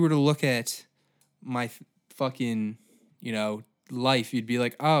 So if you were to look at my fucking, life, you'd be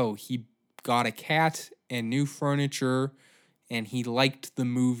like, oh, he got a cat and new furniture, and he liked the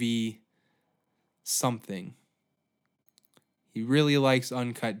movie something. He really likes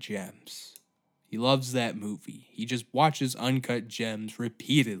Uncut Gems. He loves that movie. He just watches Uncut Gems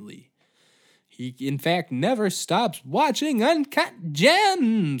repeatedly. He, in fact, never stops watching Uncut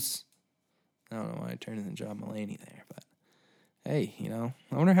Gems. I don't know why I turned into John Mulaney there, but hey,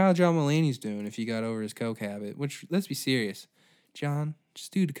 I wonder how John Mulaney's doing if he got over his coke habit. Which, let's be serious, John,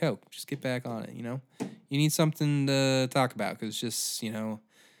 just do the coke. Just get back on it, You need something to talk about, because just,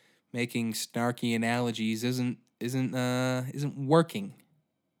 making snarky analogies isn't working.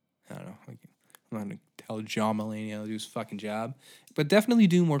 I don't know. I'm not going to tell John Mulaney how to do his fucking job. But definitely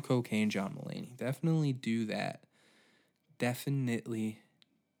do more cocaine, John Mulaney. Definitely do that. Definitely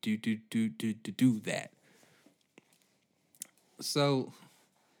do that. So,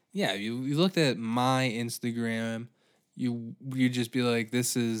 yeah, you looked at my Instagram, you just be like,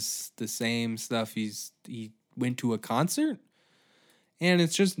 this is the same stuff he went to a concert? And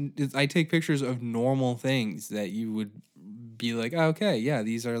I take pictures of normal things that you would be like, oh, okay, yeah,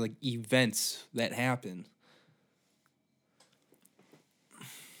 these are events that happen.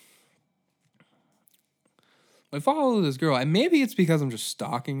 I follow this girl, and maybe it's because I'm just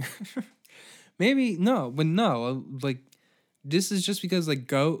stalking her. Maybe no, but no, like this is just because like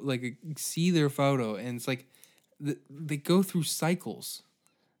see their photo and it's like they go through cycles.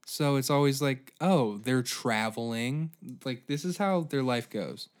 So it's always like, oh, they're traveling. Like this is how their life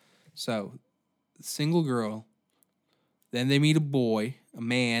goes. So, single girl, then they meet a boy, a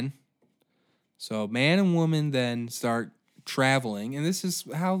man. So man and woman then start traveling, and this is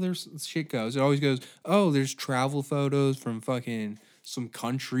how their shit goes. It always goes, oh, there's travel photos from fucking some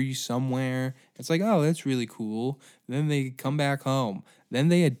country somewhere. It's like, oh, that's really cool. Then they come back home. Then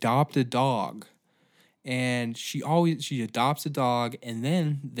they adopt a dog. And she adopts a dog, and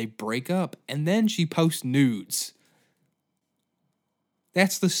then they break up, and then she posts nudes.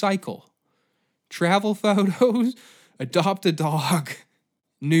 That's the cycle. Travel photos, adopt a dog,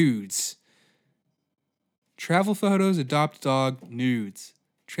 nudes. Travel photos, adopt a dog, nudes.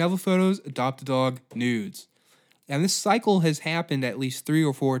 Travel photos, adopt a dog, nudes. And this cycle has happened at least 3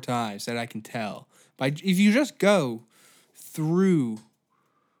 or 4 times that I can tell. If you just go through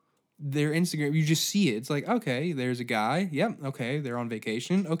their Instagram, you just see it. It's like, okay, there's a guy. Yep, okay, they're on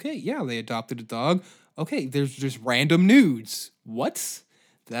vacation. Okay, yeah, they adopted a dog. Okay, there's just random nudes. What?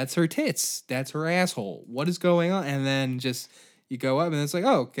 That's her tits. That's her asshole. What is going on? And then just you go up and it's like,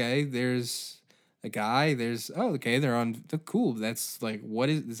 oh, okay, there's a guy. They're on the cool. That's like, what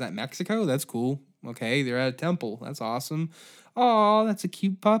is that Mexico? That's cool. Okay, they're at a temple. That's awesome. Oh, that's a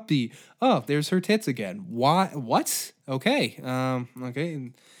cute puppy. Oh, there's her tits again. Why? What? Okay.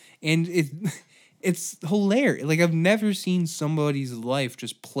 Okay. And it's hilarious. Like I've never seen somebody's life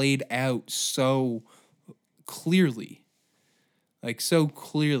just played out so clearly. Like so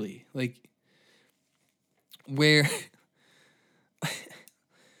clearly. Like where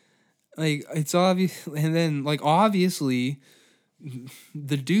like it's obvious, and then like obviously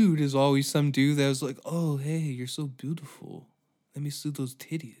the dude is always some dude that was like, oh hey, you're so beautiful. Let me see those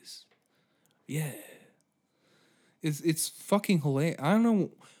titties. Yeah. It's fucking hilarious. I don't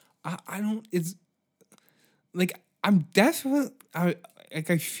know. I don't. It's like I'm definitely.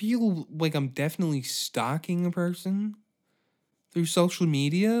 I feel like I'm definitely stalking a person through social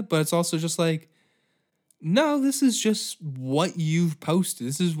media, but it's also just like, no, this is just what you've posted.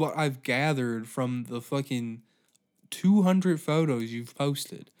 This is what I've gathered from the fucking 200 photos you've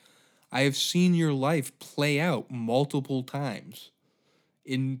posted. I have seen your life play out multiple times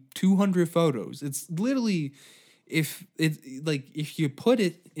in 200 photos. It's literally. If you put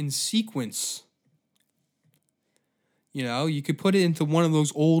it in sequence, you know, you could put it into one of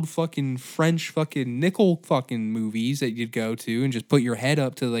those old fucking French fucking nickel fucking movies that you'd go to and just put your head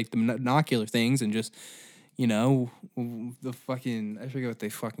up to like the monocular things and just, you know, the fucking, I forget what they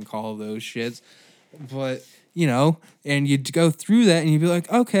fucking call those shits, but you know, and you'd go through that and you'd be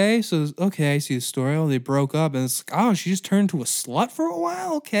like, okay, I see the story. Oh, they broke up, and it's like, oh, she just turned to a slut for a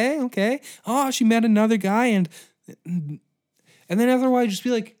while. Okay. Oh, she met another guy, and then otherwise just be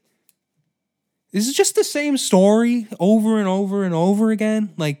like, this is just the same story over and over and over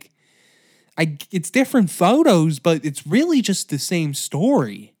again. Like, it's different photos, but it's really just the same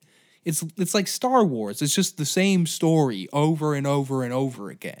story. It's like Star Wars. It's just the same story over and over and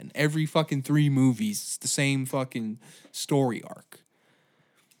over again. Every fucking 3 movies, it's the same fucking story arc.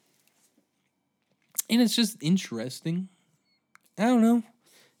 And it's just interesting. I don't know.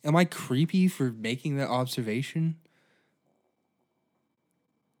 Am I creepy for making that observation?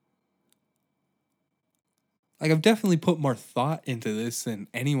 Like, I've definitely put more thought into this than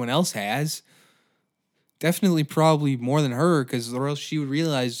anyone else has. Definitely probably more than her, because or else she would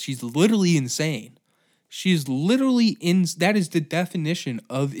realize she's literally insane. She's literally that is the definition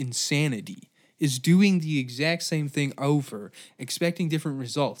of insanity, is doing the exact same thing over, expecting different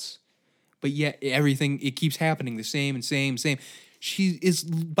results. But yet it keeps happening the same and same. She is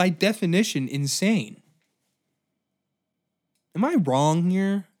by definition insane. Am I wrong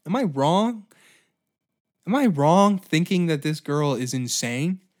here? Am I wrong thinking that this girl is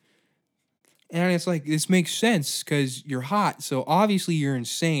insane? And it's like, this makes sense because you're hot. So obviously you're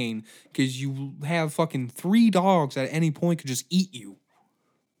insane because you have fucking 3 dogs that at any point could just eat you.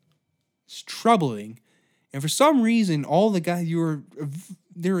 It's troubling. And for some reason, all the guys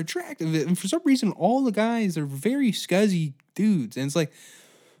they're attractive. And for some reason, all the guys are very scuzzy dudes. And it's like,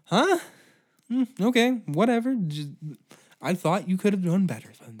 huh? Okay, whatever. I thought you could have done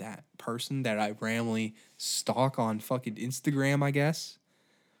better than that person that I randomly stalk on fucking Instagram, I guess.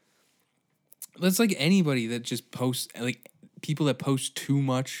 That's like anybody that just posts, like people that post too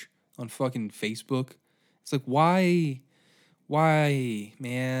much on fucking Facebook. It's like, why,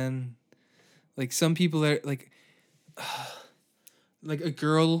 man? Like some people that like a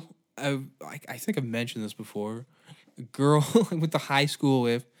girl. I think I've mentioned this before. A girl I went to high school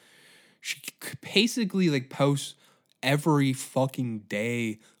with. She basically like posts every fucking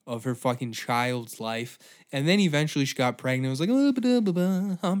day of her fucking child's life. And then eventually she got pregnant. It was like, oh,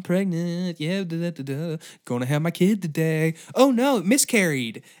 I'm pregnant. Yeah, gonna have my kid today. Oh no, it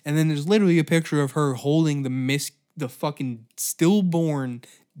miscarried. And then there's literally a picture of her holding the fucking stillborn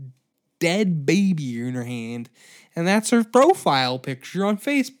dead baby in her hand. And that's her profile picture on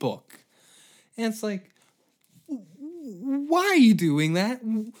Facebook. And it's like, why are you doing that?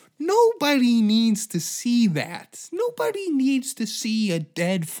 Nobody needs to see that. Nobody needs to see a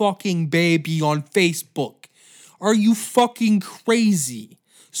dead fucking baby on Facebook. Are you fucking crazy?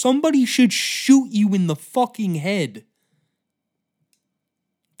 Somebody should shoot you in the fucking head.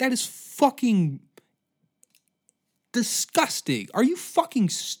 That is fucking disgusting. Are you fucking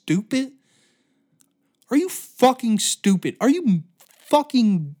stupid? Are you fucking stupid? Are you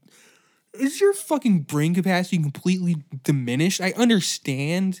fucking... Is your fucking brain capacity completely diminished? I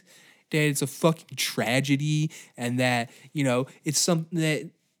understand that it's a fucking tragedy and that, you know, it's something that...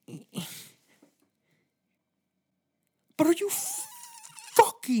 But are you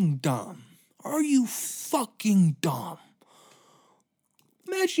fucking dumb? Are you fucking dumb?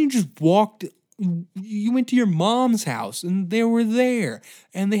 Imagine you just walked... You went to your mom's house and they were there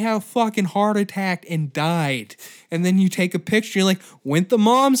and they had a fucking heart attack and died. And then you take a picture, you're like, went to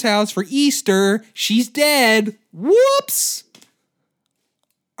mom's house for Easter. She's dead. Whoops.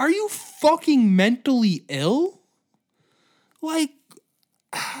 Are you fucking mentally ill? Like,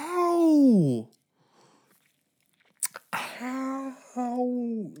 how?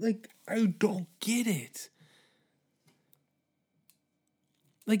 Like, I don't get it.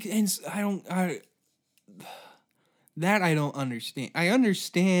 Like, and I don't understand. I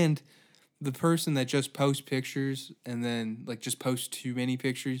understand the person that just posts pictures and then, like, just posts too many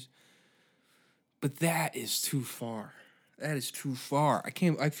pictures. But that is too far. That is too far.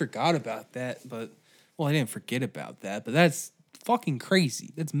 I forgot about that, but, well, I didn't forget about that, but that's fucking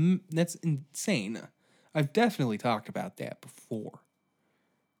crazy. That's insane. I've definitely talked about that before.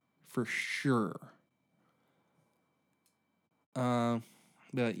 For sure.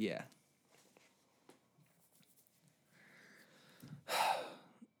 But yeah.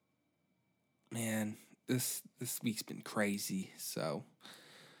 Man, this week's been crazy. So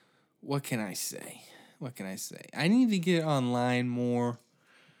what can I say? I need to get online more.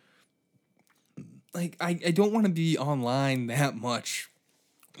 Like, I don't want to be online that much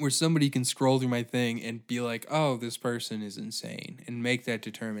where somebody can scroll through my thing and be like, oh, this person is insane, and make that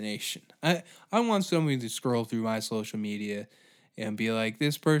determination. I want somebody to scroll through my social media and be like,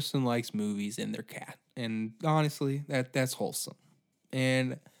 this person likes movies and their cat. And honestly, that's wholesome.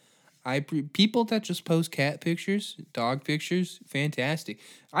 And people that just post cat pictures, dog pictures, fantastic.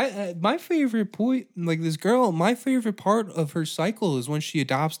 My favorite point, like this girl, my favorite part of her cycle is when she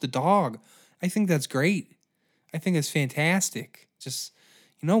adopts the dog. I think that's great. I think that's fantastic. Just,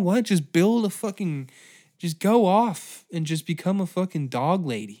 you know what? Just just go off and just become a fucking dog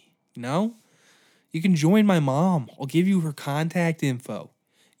lady, you know? You can join my mom. I'll give you her contact info.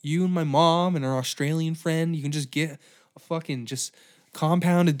 You and my mom and our Australian friend, you can just get a fucking just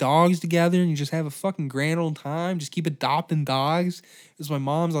compound of dogs together and you just have a fucking grand old time. Just keep adopting dogs. This is my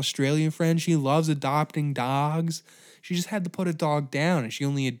mom's Australian friend. She loves adopting dogs. She just had to put a dog down and she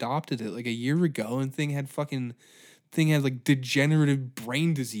only adopted it like a year ago and thing had like degenerative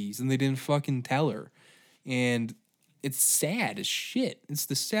brain disease and they didn't fucking tell her. And it's sad as shit. It's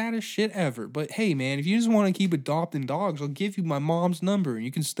the saddest shit ever. But hey, man, if you just want to keep adopting dogs, I'll give you my mom's number and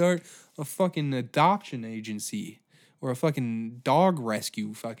you can start a fucking adoption agency or a fucking dog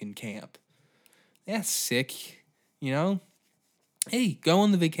rescue fucking camp. That's sick, you know? Hey, go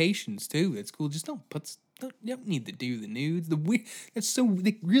on the vacations too. It's cool. Just you don't need to do the nudes.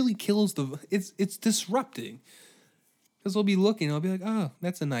 It really kills it's disrupting. Because I'll be looking, I'll be like, oh,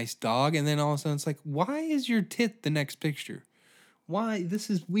 that's a nice dog. And then all of a sudden it's like, why is your tit the next picture? Why? This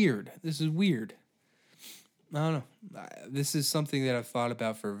is weird. I don't know. This is something that I've thought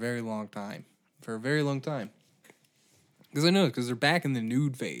about for a very long time. Because I know, because they're back in the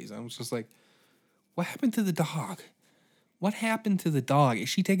nude phase. I was just like, what happened to the dog? What happened to the dog? Is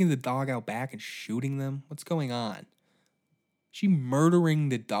she taking the dog out back and shooting them? What's going on? Is she murdering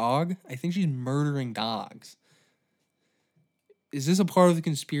the dog? I think she's murdering dogs. Is this a part of the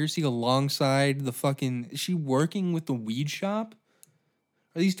conspiracy alongside the fucking... Is she working with the weed shop?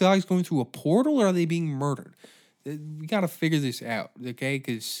 Are these dogs going through a portal or are they being murdered? We gotta figure this out, okay?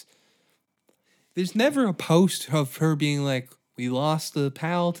 Because there's never a post of her being like, we lost a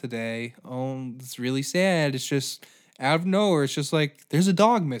pal today. Oh, it's really sad. It's just out of nowhere. It's just like, there's a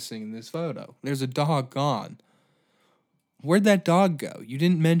dog missing in this photo. There's a dog gone. Where'd that dog go? You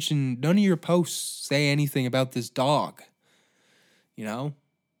didn't mention, none of your posts say anything about this dog. You know?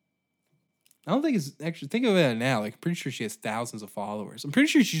 I don't think it's actually, think of it now. Like, I'm pretty sure she has thousands of followers. I'm pretty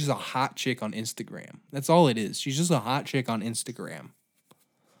sure she's just a hot chick on Instagram. That's all it is. She's just a hot chick on Instagram.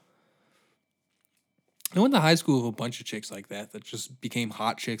 I went to high school with a bunch of chicks like that just became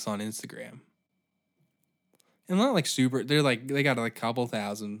hot chicks on Instagram. And not like super, they're like, they got like a couple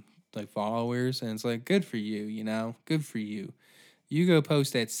thousand like followers, and it's like, good for you, you know? Good for you. You go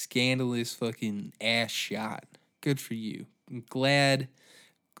post that scandalous fucking ass shot. Good for you. I'm glad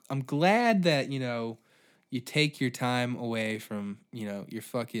that, you know, you take your time away from, you know, your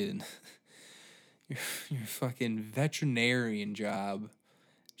fucking your fucking veterinarian job.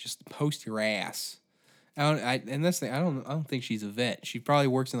 Just post your ass. And that's the thing, I don't think she's a vet. She probably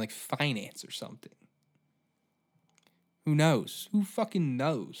works in like finance or something. Who knows? Who fucking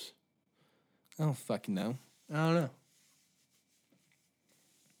knows? I don't fucking know. I don't know.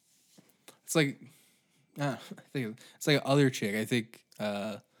 It's like, I think it's like other chick. I think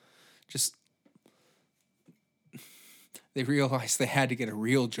just they realized they had to get a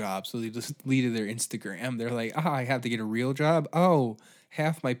real job, so they just deleted their Instagram. They're like, I have to get a real job. Oh,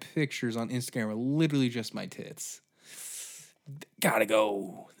 half my pictures on Instagram are literally just my tits. Gotta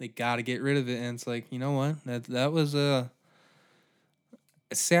go. They gotta get rid of it, and it's like, you know what? That was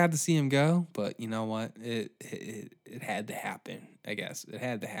it's sad to see him go, but you know what? It had to happen. I guess it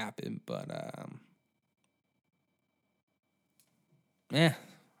had to happen, but yeah.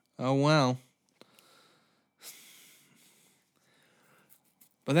 Oh well.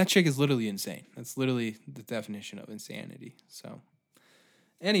 But that chick is literally insane. That's literally the definition of insanity. So,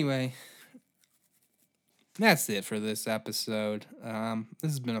 anyway, that's it for this episode.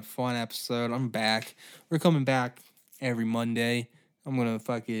 This has been a fun episode. I'm back. We're coming back every Monday.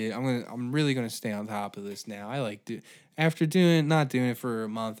 I'm really gonna stay on top of this now. After not doing it for a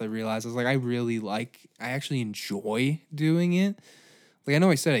month, I realized I was like, I actually enjoy doing it. Like, I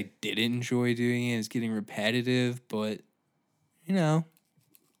know I said I didn't enjoy doing it. It's getting repetitive, but you know,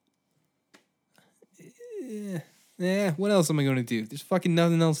 what else am I gonna do? There's fucking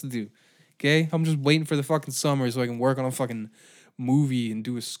nothing else to do. Okay, I'm just waiting for the fucking summer so I can work on a fucking movie and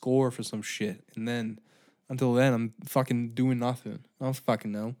do a score for some shit, and then. Until then, I'm fucking doing nothing. I don't fucking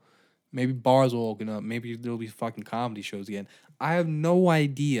know. Maybe bars will open up. Maybe there'll be fucking comedy shows again. I have no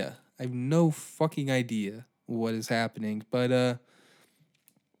idea. I have no fucking idea what is happening. But,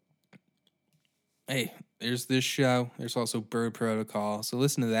 hey, there's this show. There's also Bird Protocol. So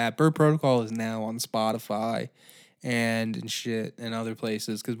listen to that. Bird Protocol is now on Spotify and shit and other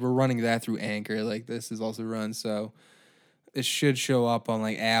places because we're running that through Anchor. Like, this is also run, so... It should show up on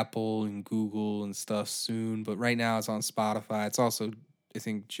like Apple and Google and stuff soon, but right now it's on Spotify. It's also, I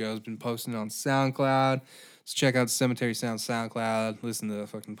think Joe's been posting it on SoundCloud. So check out Cemetery Sound SoundCloud. Listen to the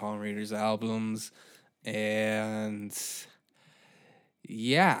fucking Palm Raiders albums. And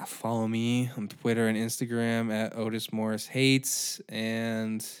yeah, follow me on Twitter and Instagram at Otis Morris Hates.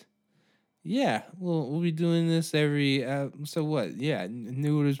 And yeah, we'll be doing this every, so what? Yeah,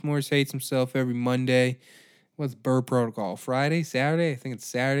 new Otis Morris Hates himself every Monday. What's Bird Protocol? Friday? Saturday? I think it's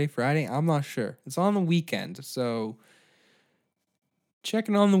Saturday, Friday. I'm not sure. It's on the weekend. So check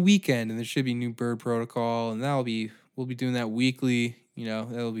it on the weekend and there should be new Bird Protocol. And we'll be doing that weekly. You know,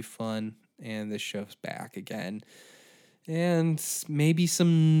 that'll be fun. And this show's back again. And maybe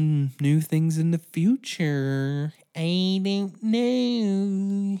some new things in the future. I don't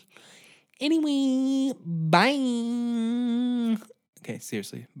know. Anyway, bye. Okay,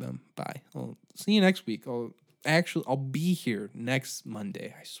 seriously. Bye. I'll see you next week. I'll be here next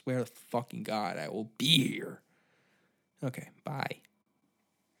Monday. I swear to fucking God, I will be here. Okay, bye.